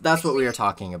that's what we were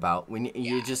talking about.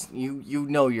 You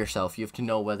know yourself. You have to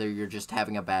know whether you're just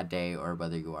having a bad day or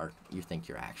whether you think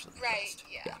you're actually depressed.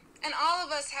 Right. Yeah. And all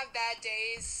of us have bad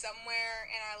days somewhere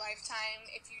in our lifetime.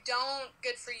 If you don't,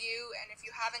 good for you. And if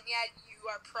you haven't yet, you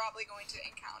are probably going to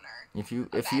encounter.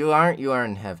 If you aren't, you are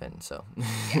in heaven. So.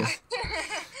 Yeah.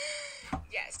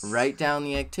 Yes. Write down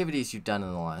the activities you've done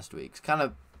in the last week. It's kind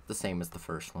of the same as the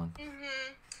first one.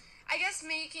 Mhm. I guess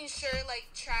making sure, like,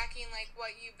 tracking, like,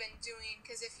 what you've been doing,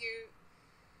 because if you're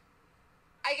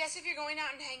going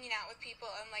out and hanging out with people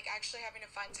and, like, actually having a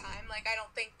fun time, like, I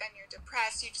don't think then you're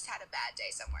depressed. You just had a bad day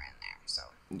somewhere in there,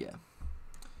 so. Yeah.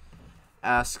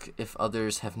 Ask if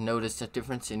others have noticed a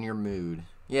difference in your mood.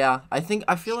 Yeah, I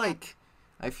feel like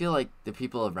the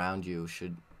people around you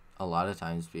should a lot of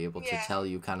times be able to tell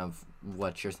you kind of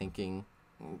what you're thinking,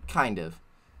 kind of.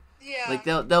 Yeah. Like,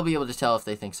 they'll be able to tell if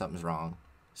they think something's wrong.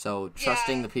 So,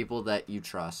 trusting the people that you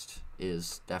trust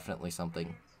is definitely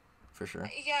something, for sure.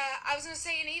 Yeah, I was going to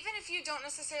say, and even if you don't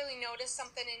necessarily notice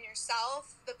something in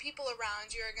yourself, the people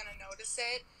around you are going to notice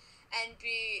it, and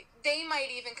they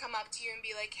might even come up to you and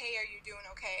be like, hey, are you doing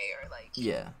okay? Or, like,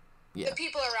 Yeah. The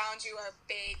people around you are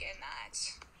big in that.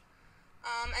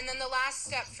 And then the last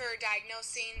step for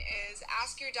diagnosing is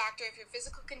ask your doctor if your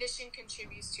physical condition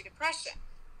contributes to depression.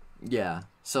 Yeah.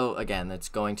 So again, that's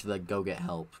going to go get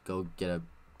help. Go get a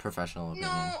professional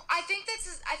opinion. No, I think this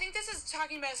is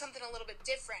talking about something a little bit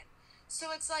different.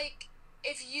 So it's like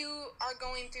if you are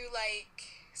going through like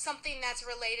something that's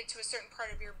related to a certain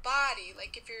part of your body,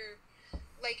 like if you're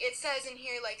like it says in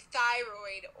here like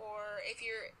thyroid, or if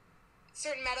you're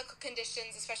certain medical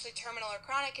conditions, especially terminal or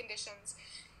chronic conditions,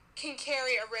 can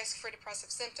carry a risk for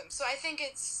depressive symptoms. So I think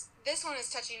this one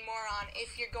is touching more on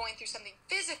if you're going through something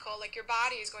physical, like your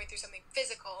body is going through something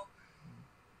physical,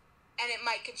 and it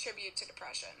might contribute to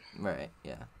depression. Right,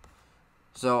 yeah.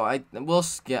 So I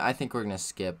think we're going to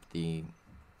skip the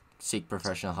seek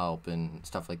professional help and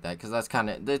stuff like that, because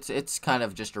it's kind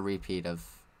of just a repeat of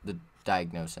the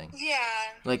diagnosing. Yeah.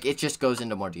 Like, it just goes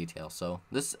into more detail. So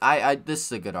this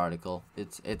is a good article.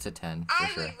 It's a 10 for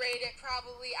sure. I would rate it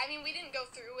probably. I mean, we didn't go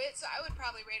through it, so I would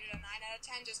probably rate it a 9 out of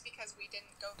 10 just because we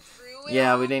didn't go through it.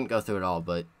 Yeah, we didn't go through it all,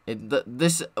 but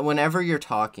whenever you're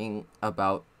talking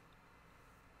about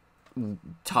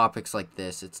topics like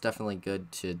this, it's definitely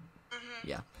good to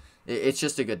yeah. It's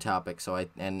just a good topic, so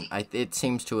it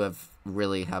seems to have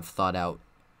really thought out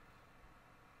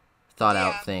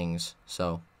things.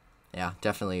 So yeah,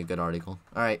 definitely a good article.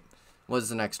 All right, what's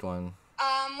the next one?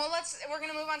 Well, we're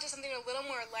gonna move on to something a little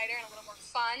more lighter and a little more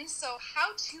fun. So,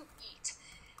 how to eat,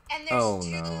 and there's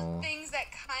two things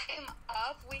that come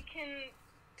up. We can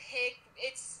pick.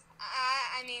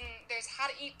 I mean, there's how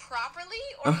to eat properly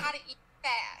or how to eat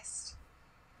fast.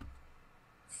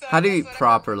 So how to eat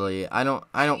properly? I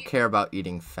don't care about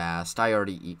eating fast. I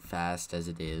already eat fast as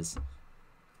it is.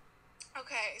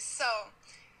 Okay, so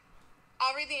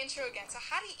I'll read the intro again. So,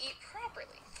 how to eat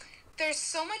properly. There's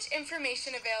so much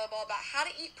information available about how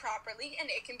to eat properly, and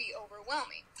it can be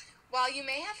overwhelming. While you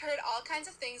may have heard all kinds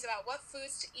of things about what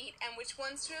foods to eat and which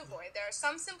ones to avoid, there are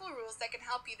some simple rules that can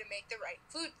help you to make the right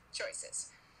food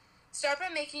choices. Start by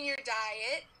making your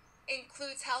diet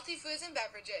includes healthy foods and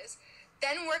beverages.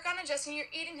 Then work on adjusting your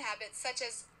eating habits, such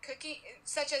as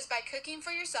by cooking for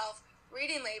yourself,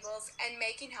 reading labels, and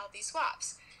making healthy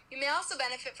swaps. You may also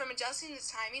benefit from adjusting the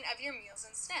timing of your meals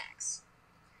and snacks.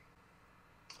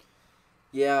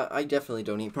 Yeah, I definitely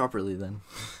don't eat properly then.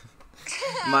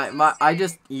 I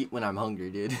just eat when I'm hungry,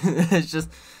 dude. It's just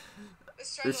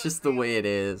the way it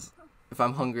is. If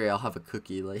I'm hungry, I'll have a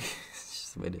cookie. Like, it's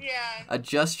just the way it is. Yeah.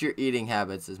 Adjust your eating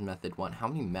habits is method 1. How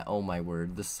many? Oh my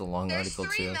word, this is a long article too.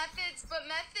 There's 3 methods, but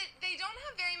they don't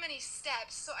have very many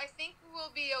steps, so I think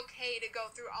we'll be okay to go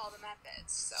through all the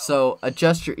methods. So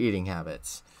adjust your eating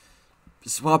habits.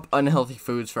 Swap unhealthy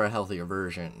foods for a healthier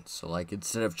version. So like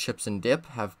instead of chips and dip,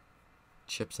 have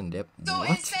chips and dip. So what?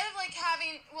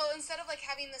 instead of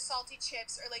having the salty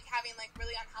chips or like having like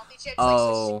really unhealthy chips, like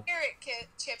so carrot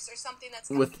chips or something that's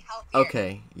gonna be healthier.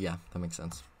 Okay, yeah, that makes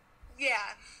sense.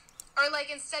 Yeah, or like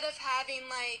instead of having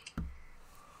like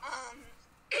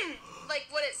like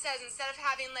what it says, instead of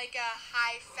having like a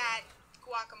high fat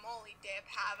guacamole dip,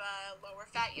 have a lower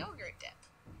fat yogurt dip.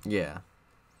 Yeah.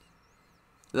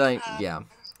 Like yeah.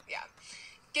 Yeah.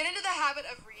 Get into the habit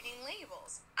of reading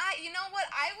labels. You know what?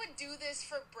 I would do this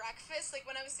for breakfast. Like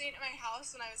when I was sitting at my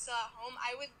house, when I was still at home,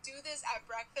 I would do this at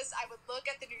breakfast. I would look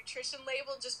at the nutrition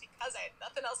label just because I had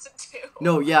nothing else to do.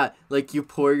 No, yeah. Like you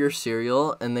pour your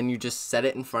cereal and then you just set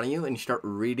it in front of you and you start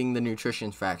reading the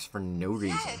nutrition facts for no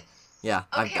reason. Yeah,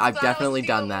 okay, I've definitely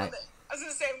done that. I was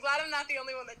going to say, I'm glad I'm not the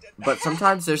only one that did that. But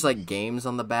sometimes there's like games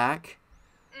on the back.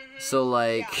 Mm-hmm. So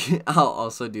like, yeah. I'll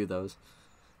also do those.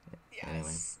 Yes.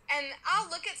 Anyway. And I'll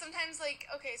look at sometimes, like,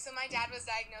 okay, so my dad was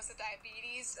diagnosed with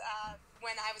diabetes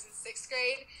when I was in 6th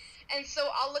grade. And so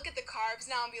I'll look at the carbs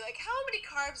now and be like, how many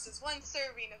carbs does one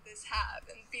serving of this have?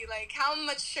 And be like, how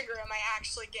much sugar am I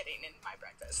actually getting in my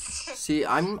breakfast? See,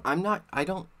 I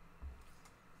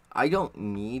don't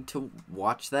need to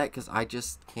watch that because I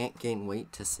just can't gain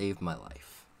weight to save my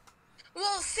life.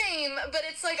 Well, same, but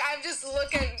it's like I just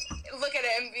look at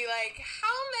it and be like,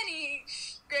 how many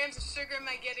grams of sugar am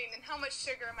I getting, and how much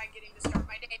sugar am I getting to start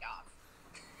my day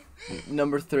off?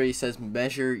 Number 3 says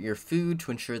measure your food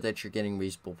to ensure that you're getting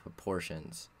reasonable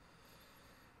proportions.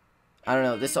 I don't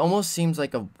know. This almost seems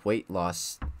like a weight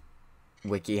loss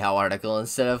WikiHow article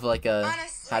instead of like a.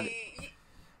 Honestly,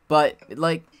 but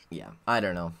like, yeah, I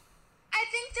don't know. I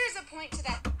think there's a point to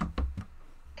that,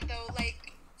 though.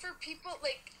 Like for people,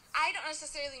 like. I don't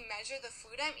necessarily measure the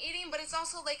food I'm eating, but it's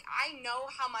also, like, I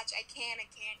know how much I can and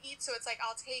can't eat, so it's, like,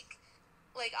 I'll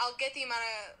get the amount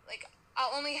of, like,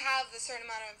 I'll only have the certain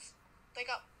amount of, like,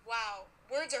 wow,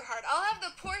 words are hard. I'll have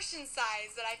the portion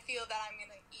size that I feel that I'm going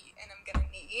to eat and I'm going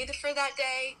to need for that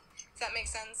day. Does that make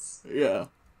sense? Yeah.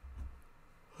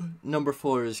 Number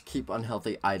 4 is keep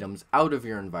unhealthy items out of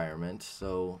your environment,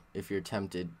 so if you're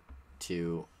tempted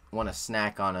to want to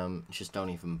snack on them, just don't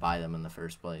even buy them in the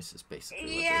first place, is basically what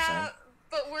they're saying. Yeah,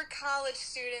 but we're college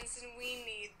students and we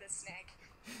need the snack.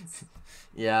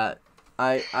 Yeah,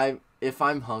 I if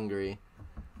I'm hungry,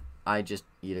 I just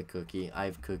eat a cookie. I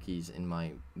have cookies in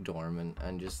my dorm,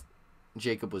 and just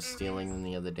Jacob was stealing them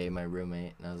the other day, my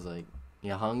roommate, and I was like,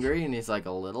 you hungry? And he's like,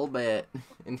 a little bit.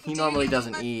 And he normally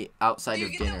doesn't eat outside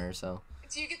of dinner, so.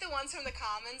 Do you get the ones from the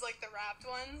Commons, like the wrapped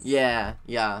ones? Yeah.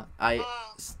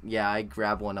 I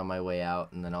grab one on my way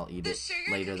out, and then I'll eat it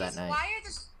later that night. Why are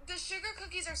the sugar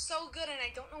cookies are so good, and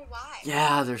I don't know why.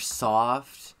 Yeah, they're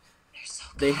soft. They're so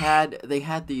good. They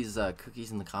had these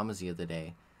cookies in the Commons the other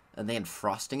day, and they had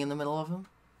frosting in the middle of them.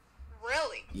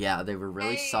 Really? Yeah, they were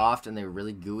really soft, and they were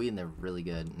really gooey, and they were really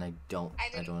good, and I don't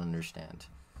understand.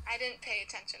 I didn't pay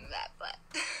attention to that, but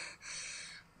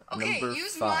okay, number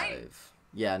 5.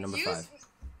 Yeah, number 5.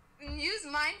 Use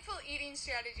mindful eating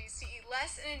strategies to eat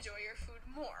less and enjoy your food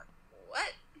more.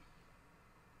 What?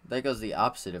 That goes the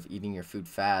opposite of eating your food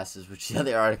fast, is which the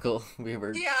other article we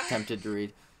were tempted to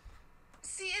read.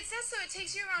 See, it says so it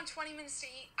takes you around 20 minutes to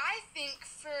eat. I think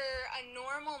for a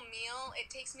normal meal, it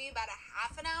takes me about a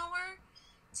half an hour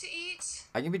to eat.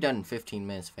 I can be done in 15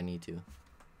 minutes if I need to.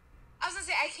 I was going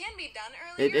to say, I can be done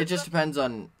earlier. It just depends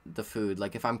on the food.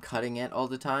 Like, if I'm cutting it all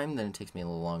the time, then it takes me a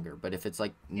little longer. But if it's,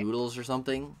 like, noodles or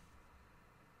something...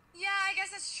 Yeah, I guess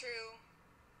that's true.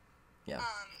 Yeah.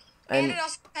 And it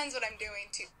also depends what I'm doing,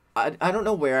 too. I don't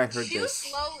know where I heard Chew this.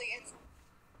 slowly.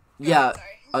 Yeah,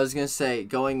 I was going to say,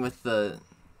 going with the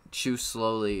chew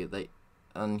slowly, like,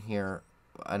 on here,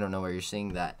 I don't know where you're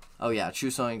seeing that. Oh, yeah,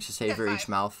 chew slowly to savor each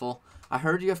mouthful. I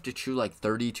heard you have to chew, like,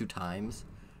 32 times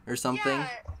or something. Yeah.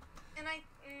 And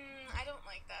I don't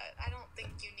like that. I don't think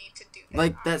you need to do that.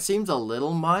 Like, that seems a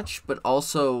little much, but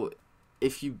also,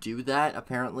 if you do that,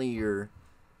 apparently you're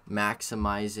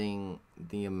maximizing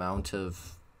the amount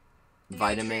of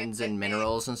vitamins and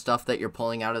minerals and stuff that you're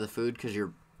pulling out of the food because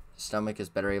your stomach is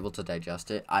better able to digest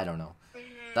it. I don't know.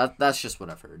 Mm-hmm. That's just what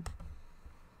I've heard.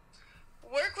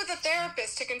 Work with a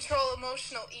therapist to control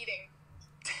emotional eating.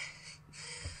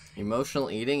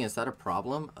 Emotional eating? Is that a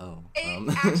problem? Oh.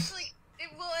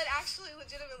 It actually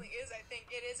legitimately is, I think.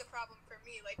 It is a problem for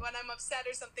me. Like, when I'm upset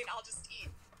or something, I'll just eat.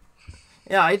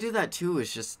 Yeah, I do that too.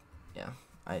 It's just, yeah,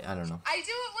 I don't know. I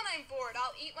do it when I'm bored.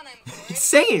 I'll eat when I'm bored.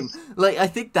 Same! Like, I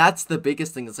think that's the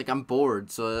biggest thing. It's like, I'm bored,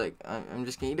 so, like, I'm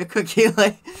just gonna eat a cookie.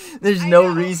 Like, there's no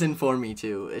reason for me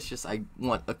to. It's just, I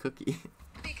want a cookie.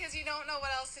 Because you don't know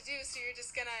what else to do, so you're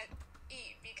just gonna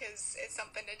eat because it's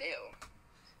something to do.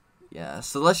 Yeah,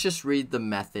 so let's just read the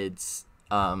methods.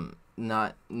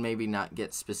 Not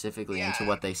get specifically into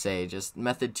what they say. Just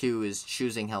method 2 is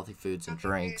choosing healthy foods and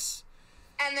drinks.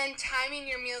 And then timing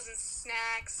your meals and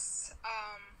snacks.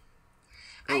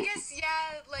 I guess,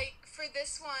 like, for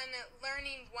this one,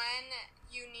 learning when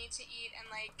you need to eat and,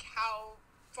 like, how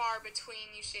far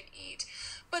between you should eat.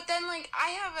 But then, like, I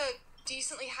have a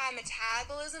decently high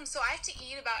metabolism, so I have to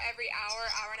eat about every hour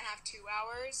and a half, 2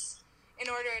 hours in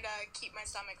order to keep my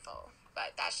stomach full.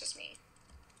 But that's just me.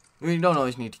 I mean, you don't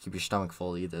always need to keep your stomach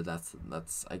full either. That's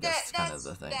I guess kind of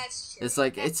the thing. That's true. It's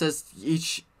like it says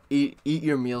eat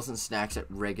your meals and snacks at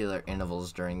regular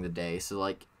intervals during the day. So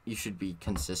like you should be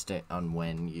consistent on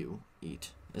when you eat.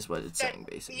 Is what it's saying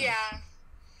basically. Yeah.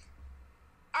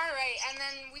 All right, and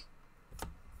then we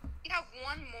have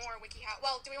one more WikiHow.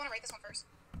 Well, do we want to rate this one first?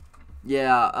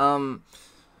 Yeah.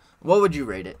 What would you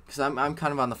rate it? Because I'm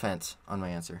kind of on the fence on my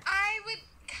answer. I would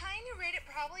kind of rate it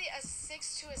probably a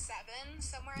 6 to a 7,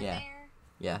 somewhere in Yeah. there.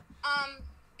 Yeah.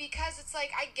 Because it's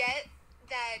like, I get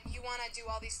that you want to do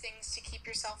all these things to keep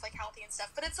yourself, like, healthy and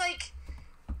stuff, but it's like,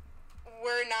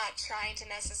 we're not trying to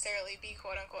necessarily be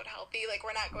quote-unquote healthy. Like,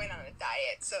 we're not going on a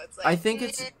diet, so it's like... I think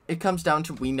it comes down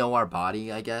to we know our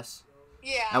body, I guess.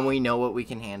 Yeah. And we know what we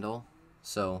can handle,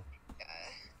 so...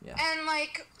 Yeah. And,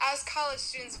 like, as college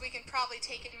students, we can probably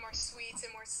take in more sweets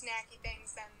and more snacky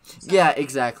things than... Yeah,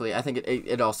 exactly. I think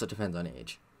it also depends on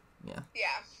age. Yeah.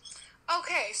 Yeah.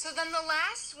 Okay, so then the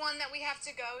last one that we have to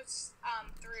go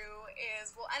through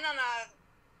is... We'll end on a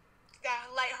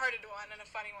lighthearted one and a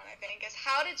funny one, I think, is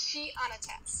how to cheat on a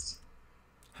test.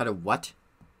 How to what?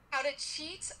 How to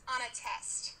cheat on a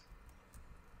test.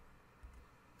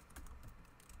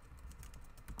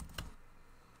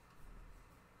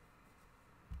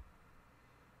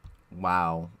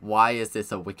 Wow. Why is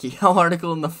this a WikiHow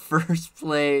article in the first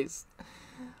place?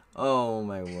 Oh,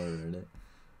 my word.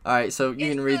 Alright, so you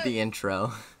can read the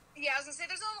intro. Yeah, I was gonna say,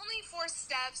 there's only 4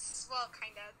 steps. Well,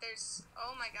 kinda. There's,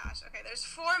 oh my gosh. Okay, there's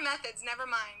 4 methods. Never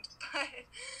mind. But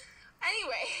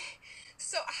anyway,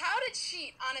 so how to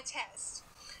cheat on a test.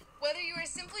 Whether you are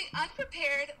simply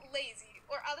unprepared, lazy,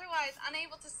 or otherwise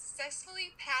unable to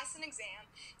successfully pass an exam,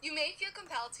 you may feel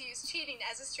compelled to use cheating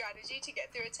as a strategy to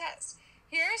get through a test.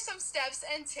 Here are some steps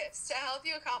and tips to help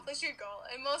you accomplish your goal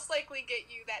and most likely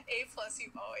get you that A+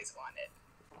 you've always wanted.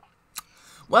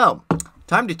 Well,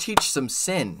 time to teach some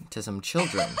sin to some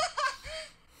children.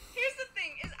 Here's the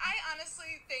thing, is I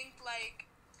honestly think, like,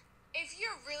 if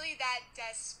you're really that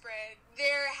desperate,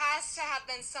 there has to have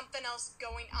been something else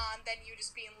going on than you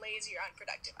just being lazy or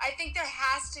unproductive. I think there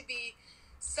has to be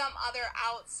some other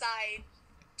outside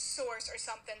source or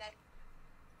something that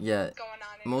going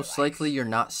on in most your life. likely you're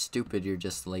not stupid, you're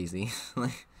just lazy.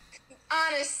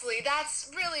 Honestly, that's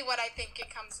really what I think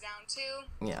it comes down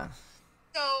to. Yeah.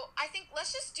 So I think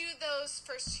let's just do those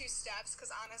first 2 steps, because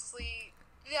honestly,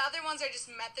 the other ones are just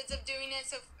methods of doing it.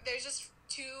 So there's just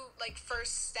 2 like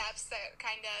first steps that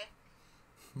kind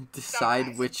of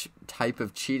decide which type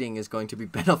of cheating is going to be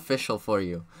beneficial for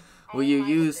you. Will you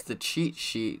use the cheat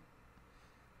sheet,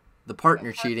 the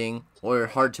partner cheating, or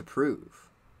hard to prove?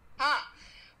 Huh.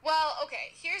 Well,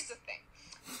 okay, here's the thing.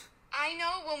 I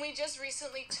know when we just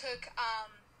recently took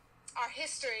our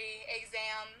history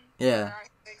exam, yeah, our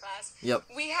history class, yep,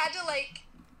 we had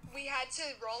to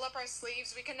roll up our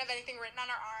sleeves. We couldn't have anything written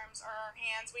on our arms or our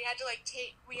hands. We had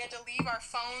to leave our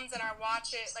phones and our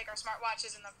watches, like our smart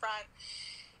watches, in the front.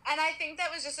 And I think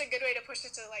that was just a good way to push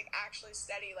it to, like, actually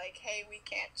study, like, hey, we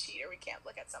can't cheat or we can't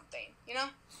look at something, you know?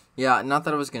 Yeah, not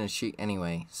that I was going to cheat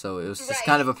anyway, so it was just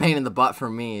kind of a pain in the butt for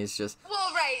me. It's just...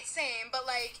 Well, right, same, but,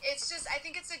 like, it's just, I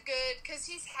think it's a good, because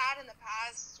he's had in the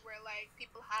past where, like,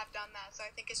 people have done that, so I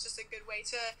think it's just a good way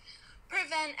to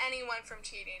prevent anyone from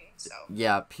cheating, so.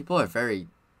 Yeah, people are very,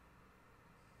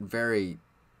 very,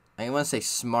 I want to say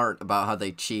smart about how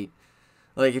they cheat.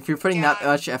 Like, if you're putting that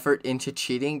much effort into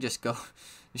cheating, just go,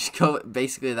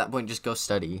 basically at that point, just go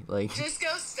study. Like, just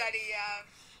go study,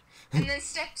 yeah. And then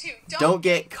step 2, don't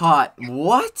get caught.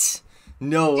 What?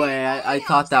 No way, I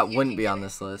thought that wouldn't be on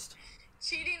this list.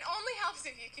 Cheating only helps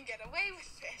if you can get away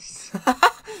with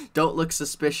this. Don't look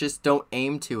suspicious, don't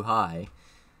aim too high.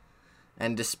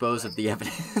 And dispose of the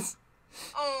evidence.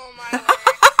 Oh my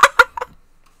word.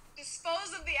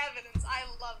 Dispose of the evidence, I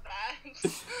love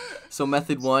that. So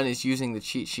method 1 is using the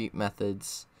cheat sheet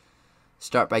methods.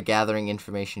 Start by gathering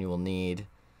information you will need.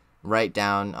 Write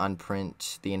down on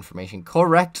print the information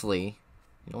correctly.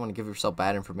 You don't want to give yourself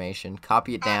bad information.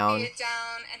 Copy it down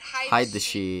and hide the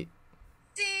sheet.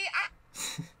 See, I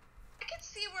could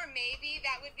see where maybe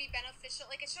that would be beneficial.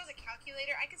 Like, it shows a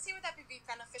calculator. I could see where that would be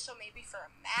beneficial maybe for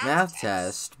a math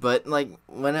test. But, like,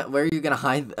 where are you going to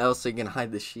hide? Else are you going to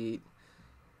hide the sheet?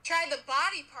 Try the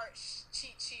body part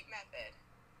cheat sheet method.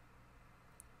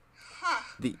 Huh.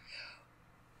 The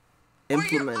Or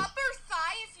your upper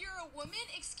thigh if you're a woman?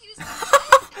 Excuse me.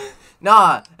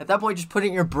 Nah, at that point just put it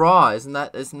in your bra. Isn't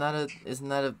that a thing? Well,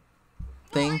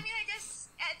 I mean,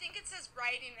 I think it says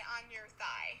writing it on your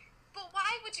thigh. But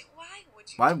why would you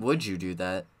Why would you do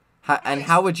that?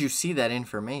 How would you see that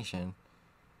information?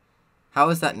 How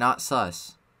is that not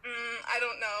sus? I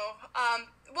don't know.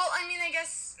 Well, I mean, I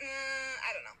guess,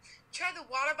 I don't know. Try the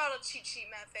water bottle cheat sheet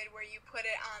method where you put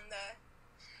it on the...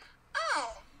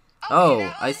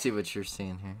 Okay, I see what you're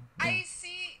seeing here. Yeah. I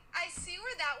see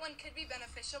where that one could be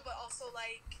beneficial, but also,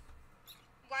 like,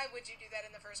 why would you do that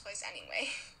in the first place anyway?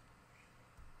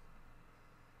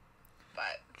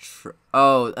 But...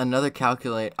 another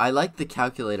calculator. I like the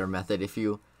calculator method. If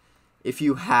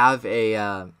you have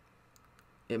a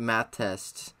math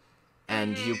test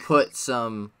and you put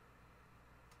some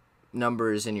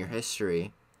numbers in your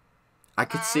history, I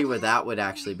could see where that would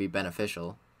actually be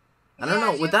beneficial. I don't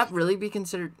know. Would that really be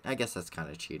considered? I guess that's kind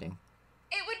of cheating.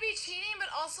 It would be cheating, but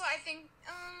also I think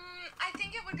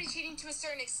it would be cheating to a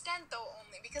certain extent, though,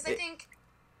 only because I think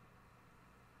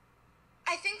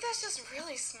that's just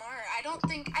really smart. I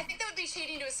think that would be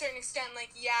cheating to a certain extent. Like,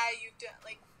 yeah, you've done,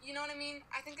 like, you know what I mean?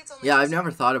 I think it's only. Yeah, I've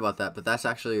never thought about that, but that's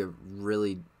actually a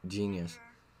really genius.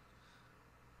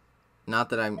 Not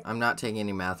that I'm not taking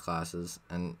any math classes,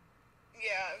 and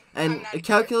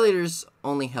calculators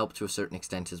only help to a certain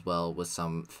extent as well with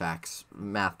some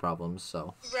math problems.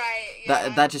 So right, yeah.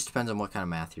 That just depends on what kind of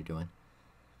math you're doing.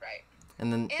 Right.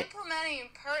 And then implementing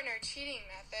partner cheating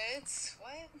methods.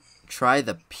 What? Try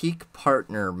the peak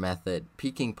partner method.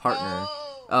 Peaking partner.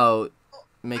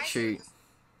 Make sure you...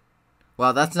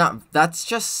 Wow, that's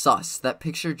just sus. That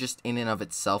picture just in and of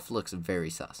itself looks very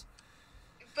sus.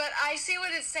 But I see what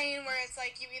it's saying where it's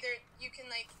like you can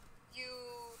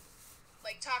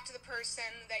talk to the person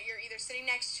that you're either sitting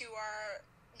next to or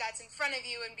that's in front of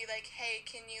you and be like, hey,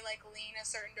 can you like lean a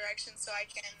certain direction so I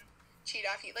can cheat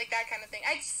off you? Like that kind of thing.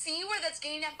 I see where that's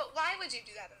getting at, but why would you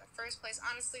do that in the first place?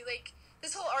 Honestly, like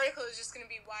this whole article is just going to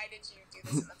be why did you do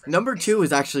this in the first place? Number 2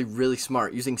 is actually really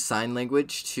smart, using sign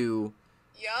language to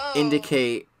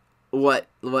indicate what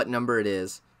number it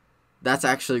is. That's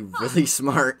actually really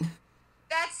smart.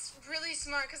 That's really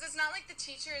smart because it's not like the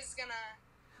teacher is gonna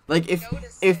like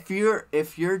if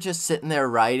you're just sitting there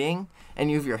writing and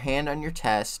you have your hand on your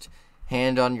test,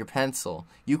 hand on your pencil,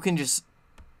 you can just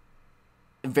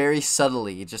very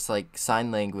subtly just like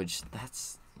sign language.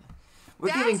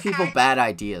 We're giving people bad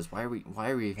ideas. Why are we even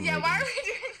why are we doing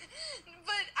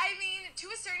but I mean to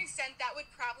a certain extent that would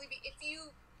probably be if you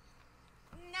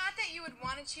not that you would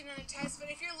want to cheat on a test, but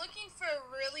if you're looking for a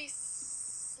really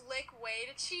slick way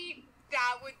to cheat,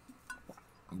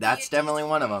 that's definitely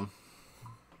one of them.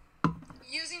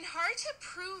 Using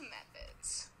hard-to-prove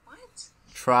methods. What?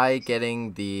 Try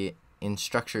getting the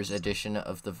instructor's edition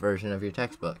of the version of your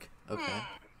textbook. Okay.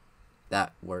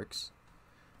 That works.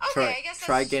 Okay, I guess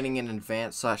try getting an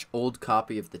advanced/old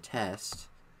copy of the test.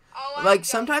 Oh, like,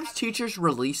 sometimes teachers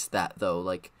release that, though.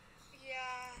 Like,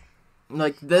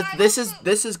 like, this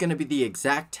is going to be the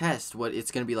exact test, what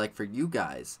it's going to be like for you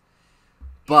guys.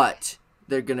 But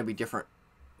they're going to be different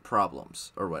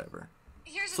problems or whatever.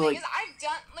 Here's the thing, is I've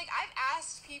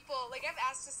asked people, I've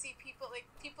asked to see people,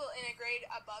 people in a grade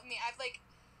above me, I've,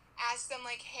 asked them,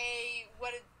 hey,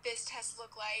 what did this test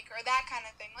look like, or that kind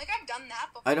of thing. I've done that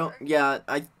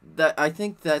before. I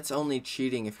think that's only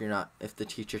cheating if the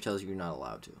teacher tells you you're not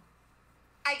allowed to.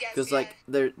 I guess, because,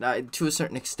 to a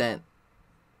certain extent,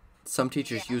 some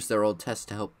teachers use their old tests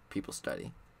to help people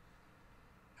study.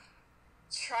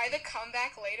 Try the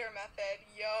comeback later method.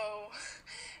 Yo.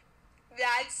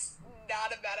 That's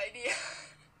not a bad idea.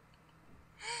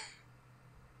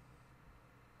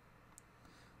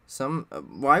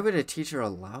 Why would a teacher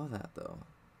allow that, though?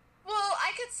 Well,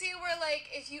 I could see where,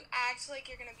 if you act like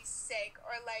you're gonna be sick,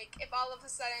 or, if all of a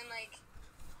sudden,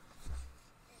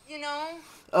 you know?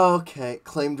 Okay,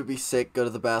 claim to be sick, go to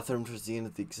the bathroom towards the end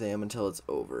of the exam until it's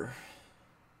over.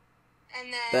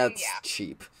 And then, That's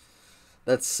cheap.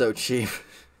 That's so cheap.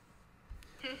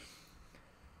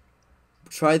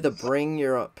 Try the bring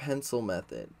your pencil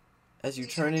method. As you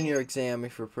turn in your exam,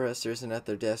 if your professor isn't at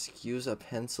their desk, use a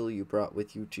pencil you brought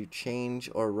with you to change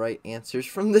or write answers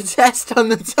from the test on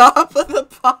the top of the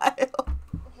pile.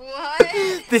 What?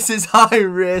 This is high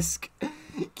risk.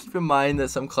 Keep in mind that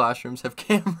some classrooms have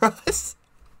cameras.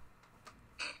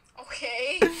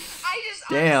 Okay.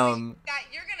 Damn. Honestly, that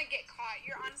you're gonna get caught.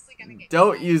 You're honestly gonna get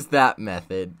Don't caught. use that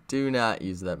method. Do not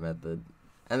use that method.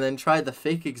 And then try the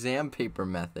fake exam paper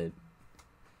method.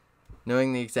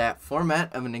 Knowing the exact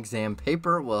format of an exam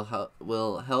paper will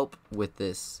help with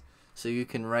this, so you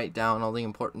can write down all the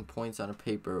important points on a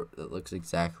paper that looks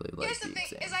exactly like the exam. Here's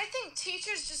the thing, is I think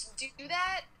teachers just do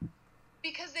that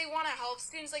because they want to help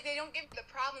students. They don't give the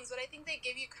problems, but I think they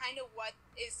give you kind of what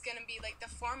is going to be, the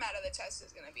format of the test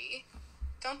is going to be.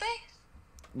 Don't they?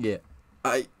 Yeah.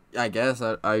 I guess.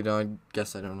 I don't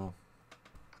know.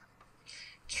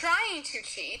 Trying to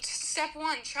cheat. Step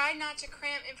 1, try not to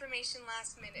cram information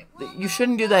last minute. Well, you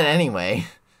shouldn't do that anyway.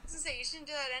 I was going to say, you shouldn't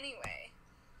do that anyway.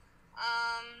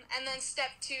 And then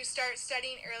step 2, start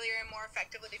studying earlier and more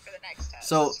effectively for the next test.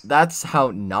 So that's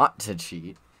how not to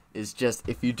cheat. Is just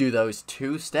if you do those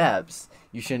 2 steps,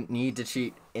 you shouldn't need to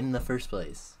cheat in the first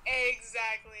place.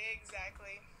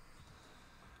 Exactly.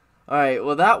 Alright,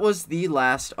 well that was the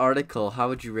last article. How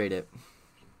would you rate it?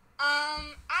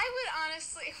 I would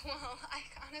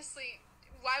honestly,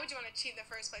 why would you want to cheat in the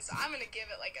first place? So I'm going to give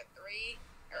it a 3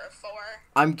 or a 4.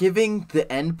 I'm giving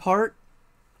the end part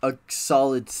a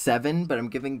solid 7, but I'm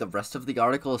giving the rest of the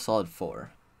article a solid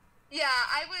 4. Yeah,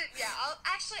 I would. Yeah, I'll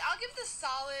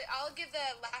give the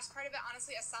last part of it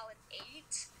honestly a solid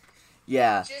 8.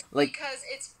 Yeah, Just like because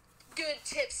it's good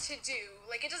tips to do.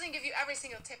 Like, it doesn't give you every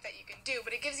single tip that you can do,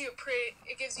 but it gives you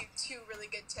 2 really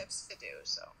good tips to do.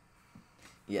 So.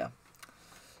 yeah.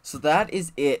 So that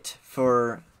is it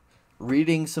for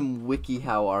reading some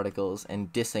WikiHow articles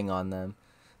and dissing on them.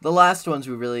 The last one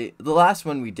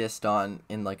we dissed on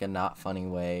in like a not funny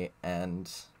way, and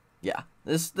yeah,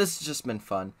 this has just been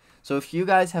fun. So if you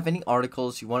guys have any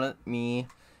articles you want me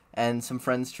and some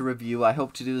friends to review, I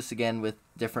hope to do this again with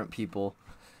different people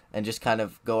and just kind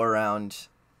of go around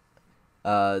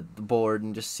the board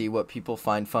and just see what people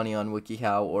find funny on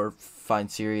WikiHow or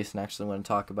find serious and actually want to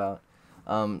talk about.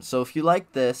 So if you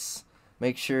like this,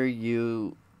 make sure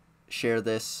you share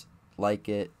this, like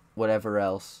it, whatever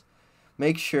else.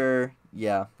 Make sure,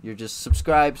 you're just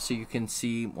subscribed so you can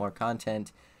see more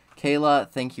content. Kayla,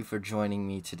 thank you for joining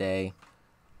me today.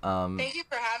 Thank you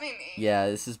for having me. Yeah,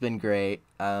 this has been great.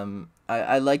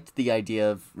 I liked the idea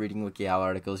of reading WikiHow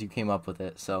articles. You came up with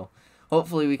it, so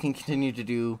hopefully we can continue to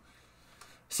do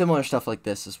similar stuff like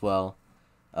this as well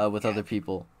with other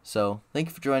people. So thank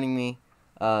you for joining me.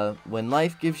 When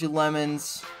life gives you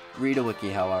lemons, read a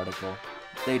WikiHow article.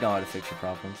 They know how to fix your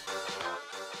problems.